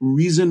is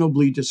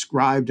reasonably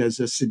described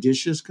as a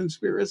seditious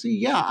conspiracy.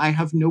 Yeah, I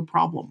have no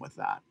problem with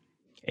that.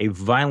 A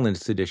violent,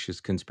 seditious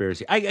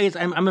conspiracy. I guess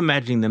I'm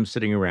imagining them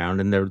sitting around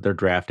and they're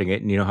drafting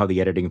it, and you know how the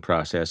editing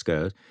process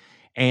goes.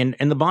 And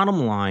the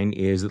bottom line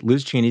is that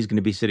Liz Cheney is going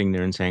to be sitting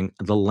there and saying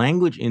the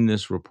language in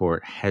this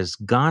report has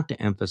got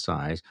to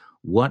emphasize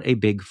what a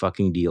big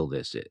fucking deal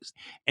this is,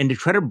 and to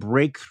try to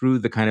break through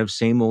the kind of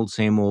same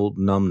old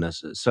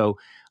numbness. So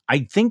I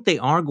think they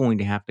are going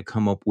to have to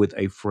come up with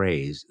a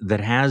phrase that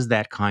has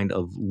that kind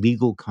of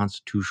legal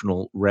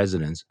constitutional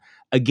resonance.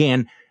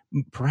 Again,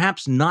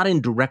 perhaps not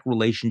in direct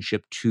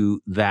relationship to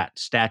that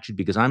statute,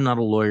 because I'm not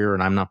a lawyer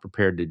and I'm not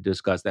prepared to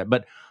discuss that.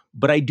 But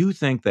I do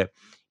think that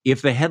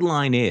if the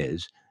headline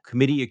is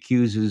committee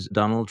accuses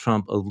Donald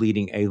Trump of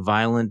leading a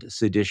violent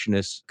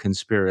seditionist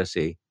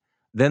conspiracy,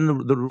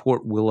 then the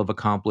report will have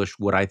accomplished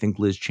what I think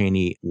Liz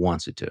Cheney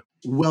wants it to.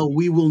 Well,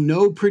 we will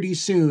know pretty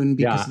soon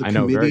because Yeah, the I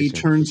know, very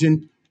committee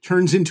soon.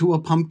 turns into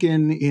a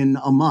pumpkin in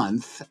a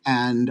month,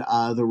 and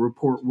the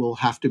report will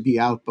have to be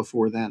out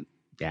before then.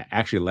 Yeah,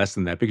 actually less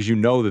than that, because you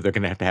know that they're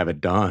going to have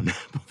it done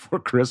before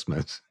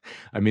Christmas.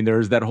 I mean,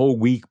 there's that whole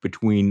week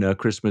between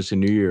Christmas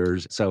and New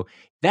Year's. So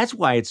that's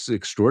why it's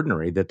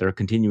extraordinary that they're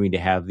continuing to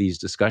have these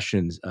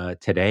discussions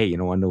today,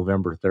 on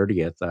November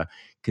 30th,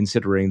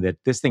 considering that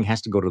this thing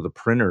has to go to the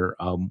printer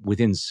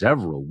within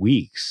several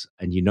weeks.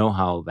 And you know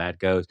how that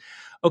goes.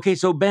 Okay,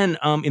 so Ben,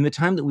 in the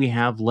time that we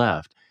have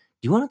left,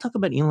 do you want to talk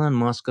about Elon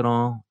Musk at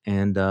all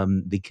and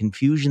the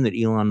confusion that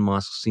Elon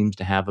Musk seems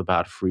to have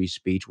about free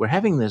speech? We're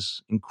having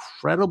this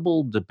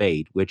incredible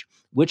debate,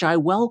 which I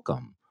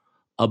welcome,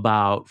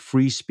 about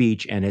free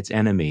speech and its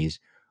enemies.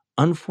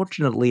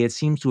 Unfortunately, it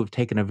seems to have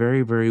taken a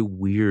very, very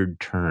weird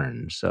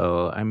turn.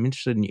 So I'm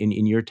interested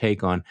in your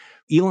take on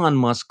Elon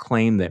Musk's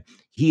claim that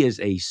he is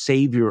a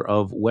savior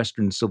of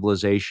Western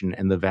civilization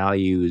and the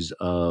values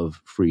of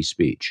free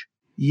speech.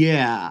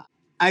 Yeah,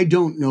 I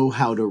don't know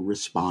how to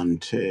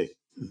respond to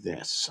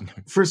this.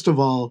 First of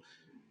all,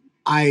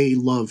 I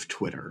love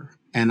Twitter,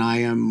 and I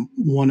am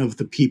one of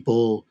the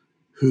people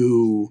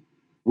who,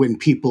 when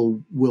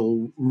people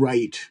will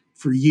write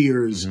for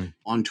years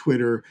on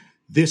Twitter,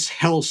 this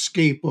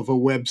hellscape of a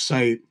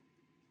website,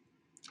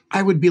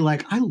 I would be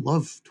like, I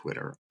love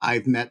Twitter.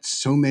 I've met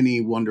so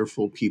many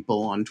wonderful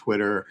people on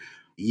Twitter.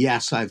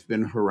 Yes, I've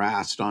been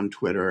harassed on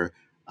Twitter.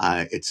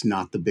 It's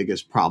not the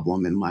biggest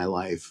problem in my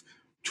life.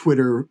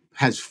 Twitter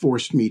has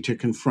forced me to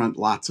confront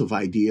lots of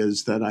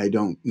ideas that I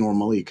don't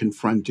normally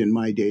confront in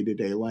my day to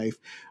day life.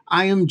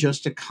 I am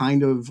just a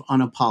kind of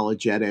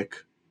unapologetic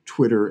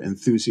Twitter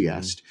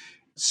enthusiast.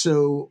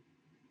 So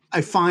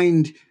I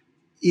find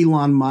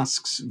Elon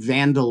Musk's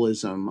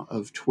vandalism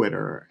of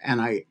Twitter, and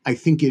I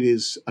think it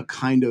is a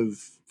kind of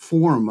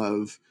form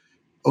of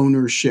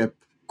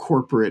ownership,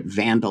 corporate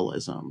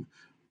vandalism,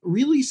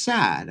 really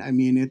sad. I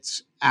mean,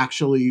 it's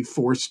actually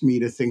forced me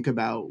to think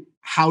about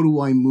how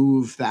do I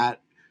move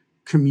that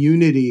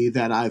community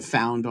that I've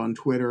found on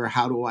Twitter?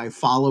 How do I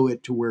follow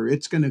it to where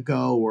it's going to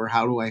go, or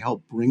how do I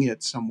help bring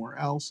it somewhere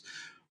else?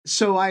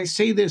 So I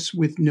say this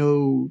with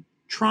no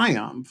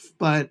triumph,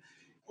 but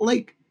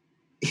like,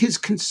 his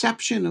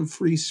conception of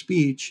free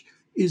speech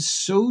is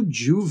so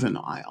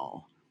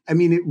juvenile. I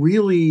mean, it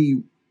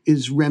really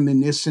is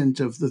reminiscent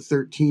of the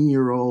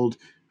 13-year-old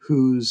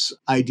whose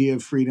idea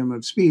of freedom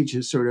of speech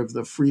is sort of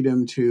the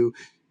freedom to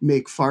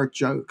make fart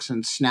jokes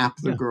and snap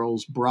the Yeah.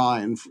 girl's bra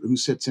and who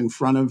sits in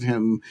front of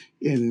him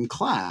in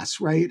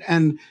class, right?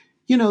 And,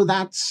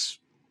 that's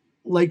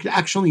like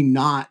actually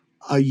not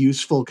a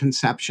useful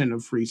conception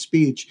of free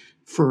speech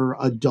for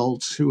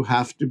adults who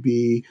have to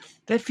be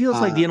That feels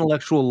like the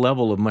intellectual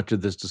level of much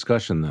of this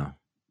discussion, though.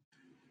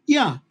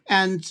 yeah,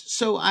 and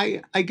so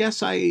I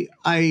guess I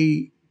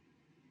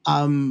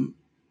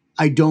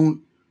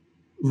don't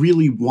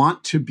really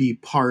want to be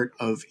part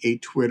of a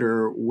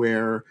Twitter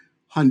where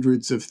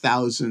hundreds of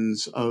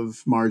thousands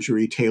of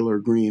Marjorie Taylor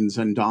Greens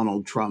and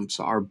Donald Trumps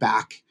are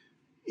back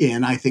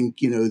in. I think,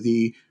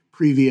 the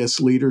previous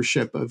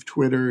leadership of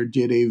Twitter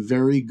did a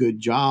very good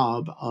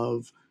job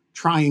of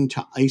trying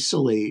to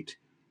isolate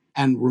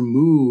and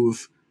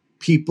remove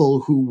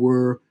people who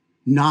were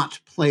not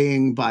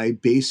playing by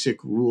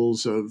basic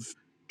rules of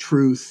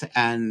truth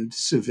and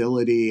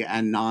civility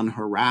and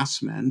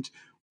non-harassment.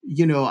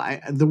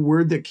 The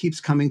word that keeps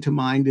coming to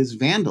mind is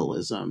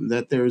vandalism,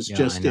 that there's Yeah, I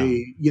just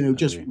know.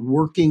 just Agree.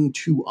 working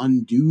to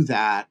undo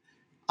that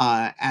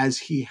as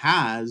he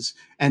has,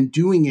 and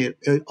doing it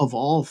of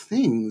all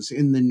things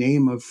in the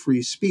name of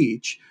free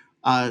speech,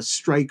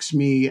 strikes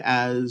me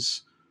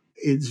as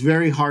it's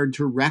very hard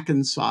to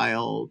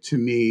reconcile to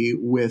me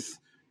with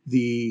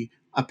the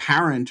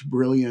apparent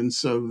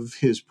brilliance of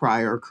his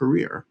prior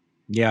career.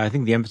 Yeah, I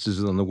think the emphasis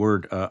is on the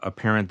word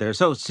apparent there.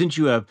 So, since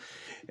you have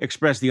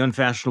expressed the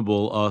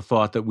unfashionable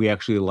thought that we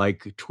actually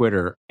like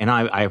Twitter, and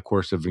I of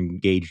course, have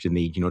engaged in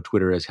the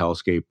Twitter as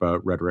hellscape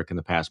rhetoric in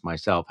the past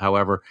myself.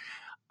 However,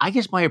 I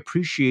guess my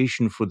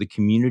appreciation for the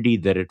community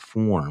that it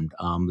formed,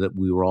 that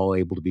we were all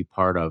able to be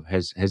part of,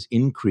 has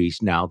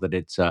increased now that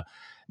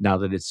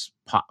it's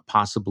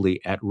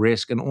possibly at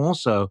risk, and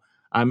also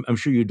I'm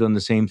sure you've done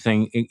the same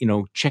thing.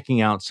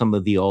 Checking out some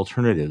of the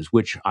alternatives,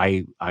 which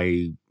I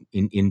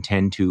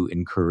intend to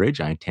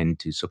encourage. I tend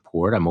to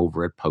support. I'm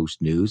over at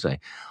Post News.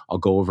 I'll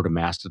go over to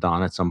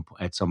Mastodon at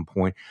some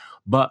point,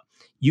 but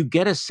you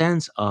get a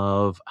sense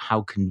of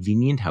how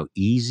convenient, how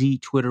easy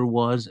Twitter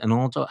was, and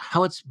also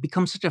how it's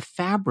become such a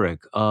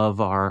fabric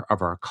of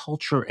our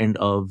culture and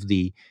of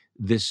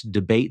this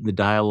debate and the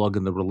dialogue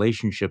and the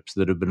relationships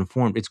that have been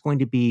formed. It's going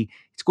to be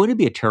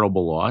a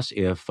terrible loss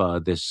if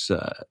this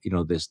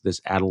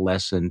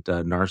adolescent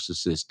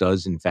narcissist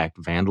does in fact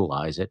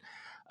vandalize it.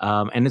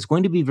 And it's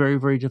going to be very,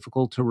 very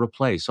difficult to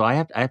replace. So I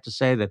have to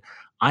say that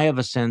I have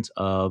a sense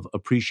of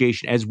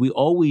appreciation, as we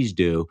always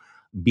do.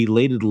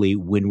 Belatedly,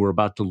 when we're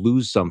about to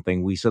lose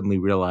something, we suddenly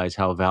realize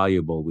how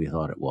valuable we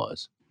thought it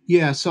was.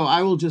 Yeah, so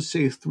I will just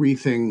say three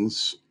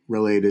things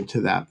related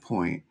to that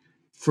point.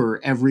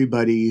 For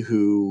everybody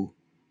who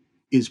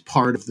is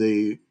part of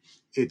the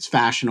it's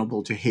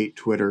fashionable to hate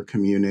Twitter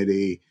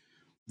community,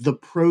 the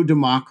pro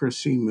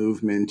democracy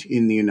movement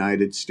in the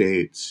United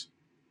States,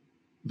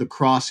 the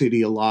cross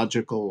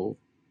ideological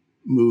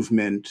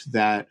movement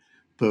that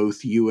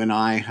both you and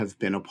I have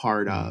been a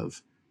part Mhm.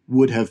 of,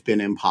 would have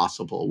been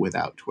impossible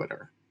without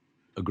Twitter.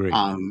 Agree.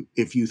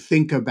 If you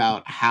think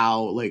about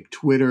how, like,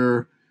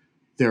 Twitter,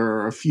 there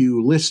are a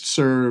few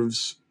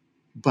listservs,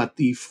 but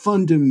the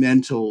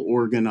fundamental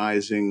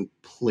organizing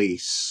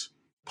place,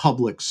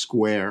 public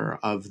square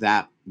of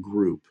that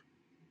group,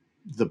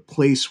 the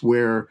place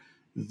where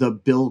the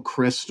Bill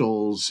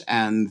Crystals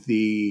and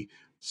the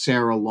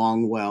Sarah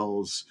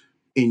Longwells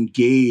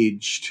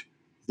engaged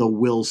the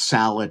Will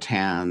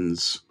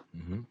Salatans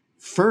Hmm.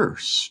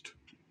 first,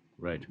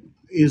 Right.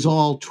 is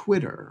all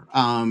Twitter.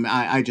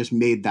 I just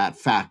made that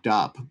fact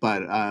up,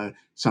 but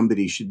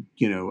somebody should,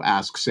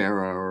 ask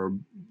Sarah or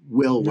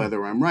Will No.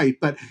 whether I'm right.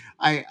 But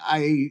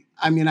I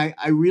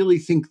really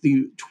think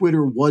the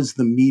Twitter was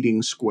the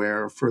meeting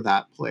square for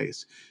that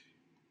place.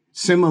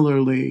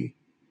 Similarly,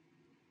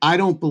 I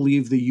don't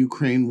believe the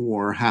Ukraine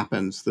war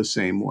happens the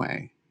same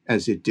way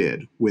as it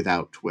did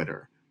without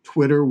Twitter.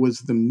 Twitter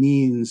was the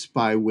means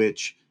by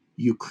which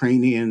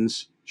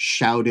Ukrainians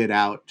shouted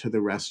out to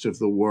the rest of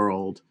the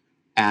world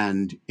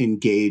and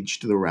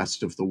engaged the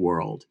rest of the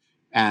world.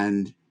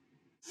 And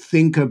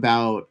think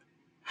about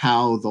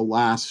how the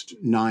last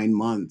 9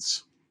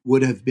 months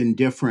would have been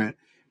different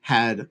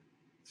had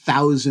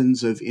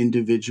thousands of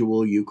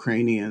individual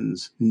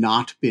Ukrainians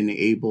not been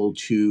able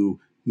to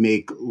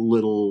make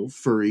little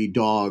furry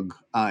dog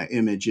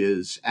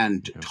images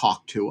and Yeah.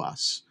 talk to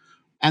us.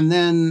 And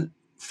then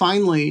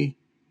finally,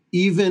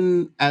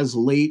 even as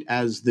late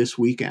as this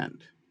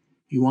weekend,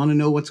 you want to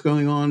know what's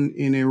going on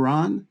in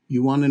Iran?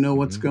 You want to know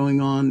what's Hmm.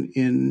 going on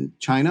in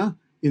China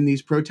in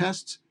these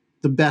protests?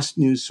 The best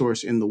news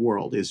source in the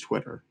world is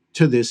Twitter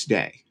to this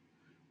day.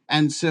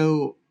 And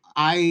so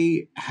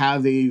I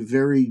have a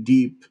very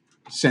deep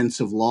sense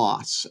of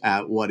loss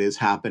at what is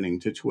happening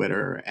to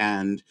Twitter.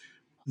 And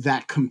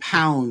that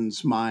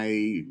compounds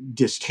my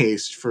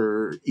distaste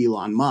for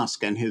Elon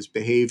Musk and his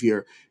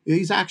behavior.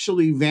 He's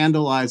actually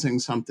vandalizing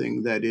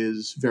something that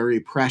is very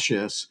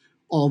precious,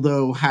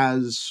 although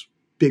has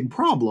big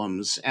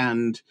problems.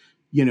 And,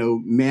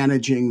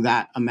 managing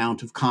that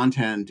amount of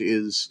content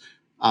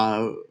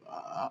uh,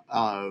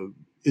 uh,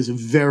 is a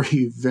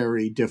very,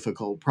 very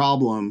difficult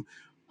problem.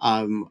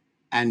 Um,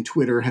 and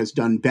Twitter has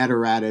done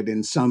better at it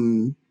in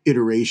some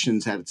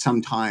iterations at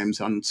some times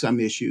on some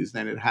issues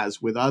than it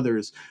has with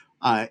others.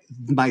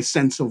 My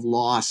sense of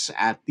loss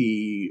at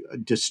the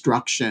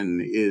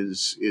destruction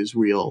is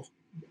real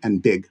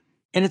and big.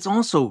 And it's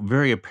also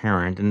very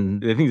apparent,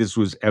 and I think this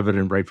was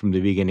evident right from the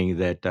beginning,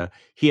 that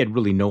he had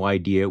really no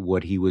idea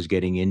what he was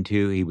getting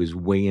into. He was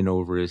way in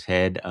over his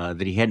head,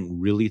 that he hadn't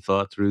really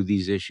thought through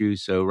these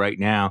issues. So right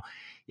now,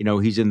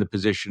 he's in the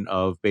position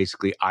of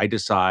basically, I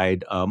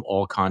decide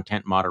all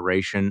content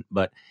moderation.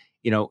 But,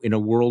 in a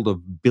world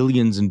of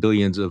billions and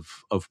billions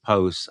of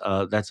posts,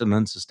 that's an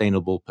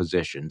unsustainable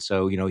position.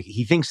 So,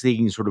 he thinks that he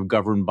can sort of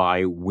govern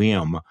by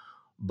whim,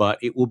 but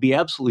it will be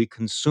absolutely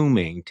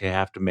consuming to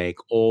have to make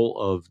all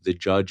of the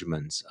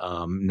judgments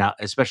now,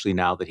 especially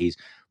now that he's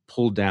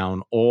pulled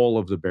down all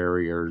of the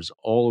barriers,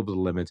 all of the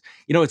limits.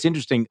 It's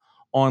interesting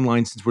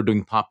online, since we're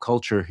doing pop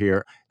culture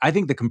here. I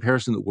think the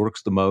comparison that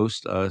works the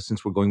most,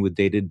 since we're going with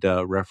dated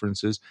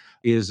references,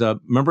 is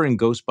remember in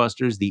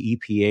Ghostbusters, the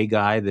EPA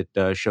guy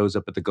that shows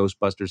up at the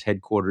Ghostbusters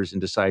headquarters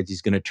and decides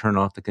he's going to turn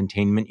off the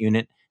containment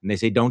unit, and they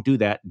say, "Don't do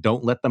that,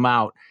 don't let them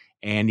out."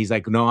 And he's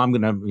like, "No, I'm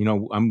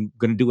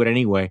gonna do it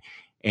anyway."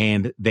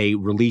 And they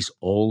release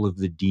all of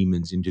the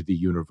demons into the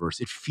universe.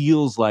 It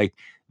feels like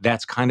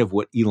that's kind of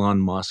what Elon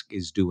Musk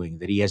is doing,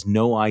 that he has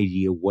no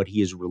idea what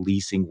he is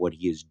releasing, what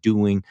he is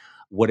doing.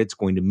 what it's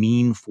going to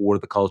mean for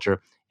the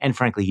culture. And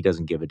frankly, he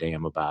doesn't give a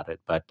damn about it.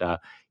 But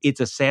it's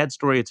a sad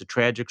story. It's a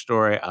tragic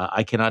story.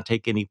 I cannot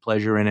take any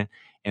pleasure in it.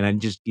 And I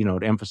just, to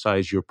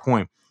emphasize your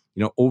point,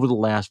 over the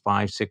last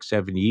 5, 6,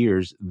 7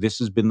 years, this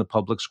has been the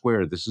public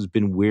square. This has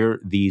been where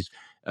these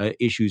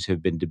issues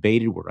have been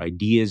debated, where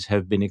ideas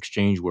have been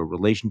exchanged, where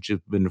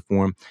relationships have been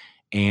formed.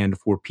 And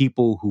for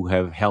people who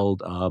have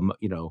held,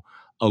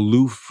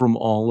 aloof from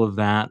all of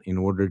that in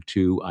order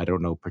to, I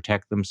don't know,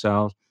 protect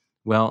themselves,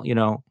 well,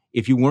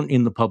 if you weren't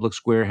in the public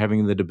square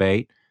having the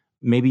debate,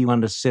 maybe you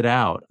want to sit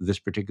out this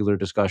particular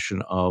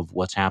discussion of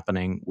what's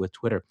happening with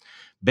Twitter.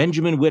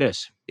 Benjamin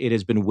Wittes, it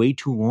has been way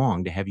too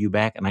long to have you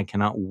back, and I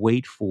cannot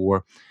wait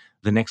for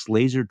the next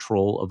laser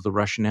troll of the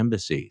Russian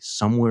embassy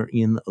somewhere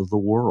in the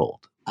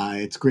world.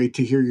 It's great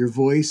to hear your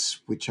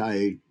voice, which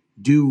I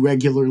do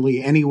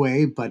regularly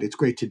anyway, but it's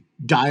great to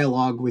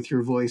dialogue with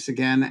your voice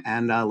again,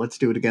 and let's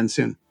do it again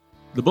soon.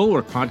 The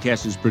Bulwark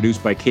Podcast is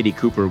produced by Katie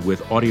Cooper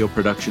with audio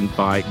production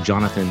by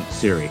Jonathan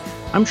Siri.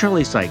 I'm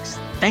Charlie Sykes.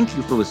 Thank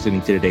you for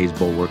listening to today's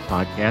Bulwark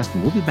Podcast,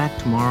 and we'll be back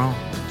tomorrow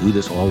to do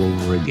this all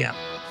over again.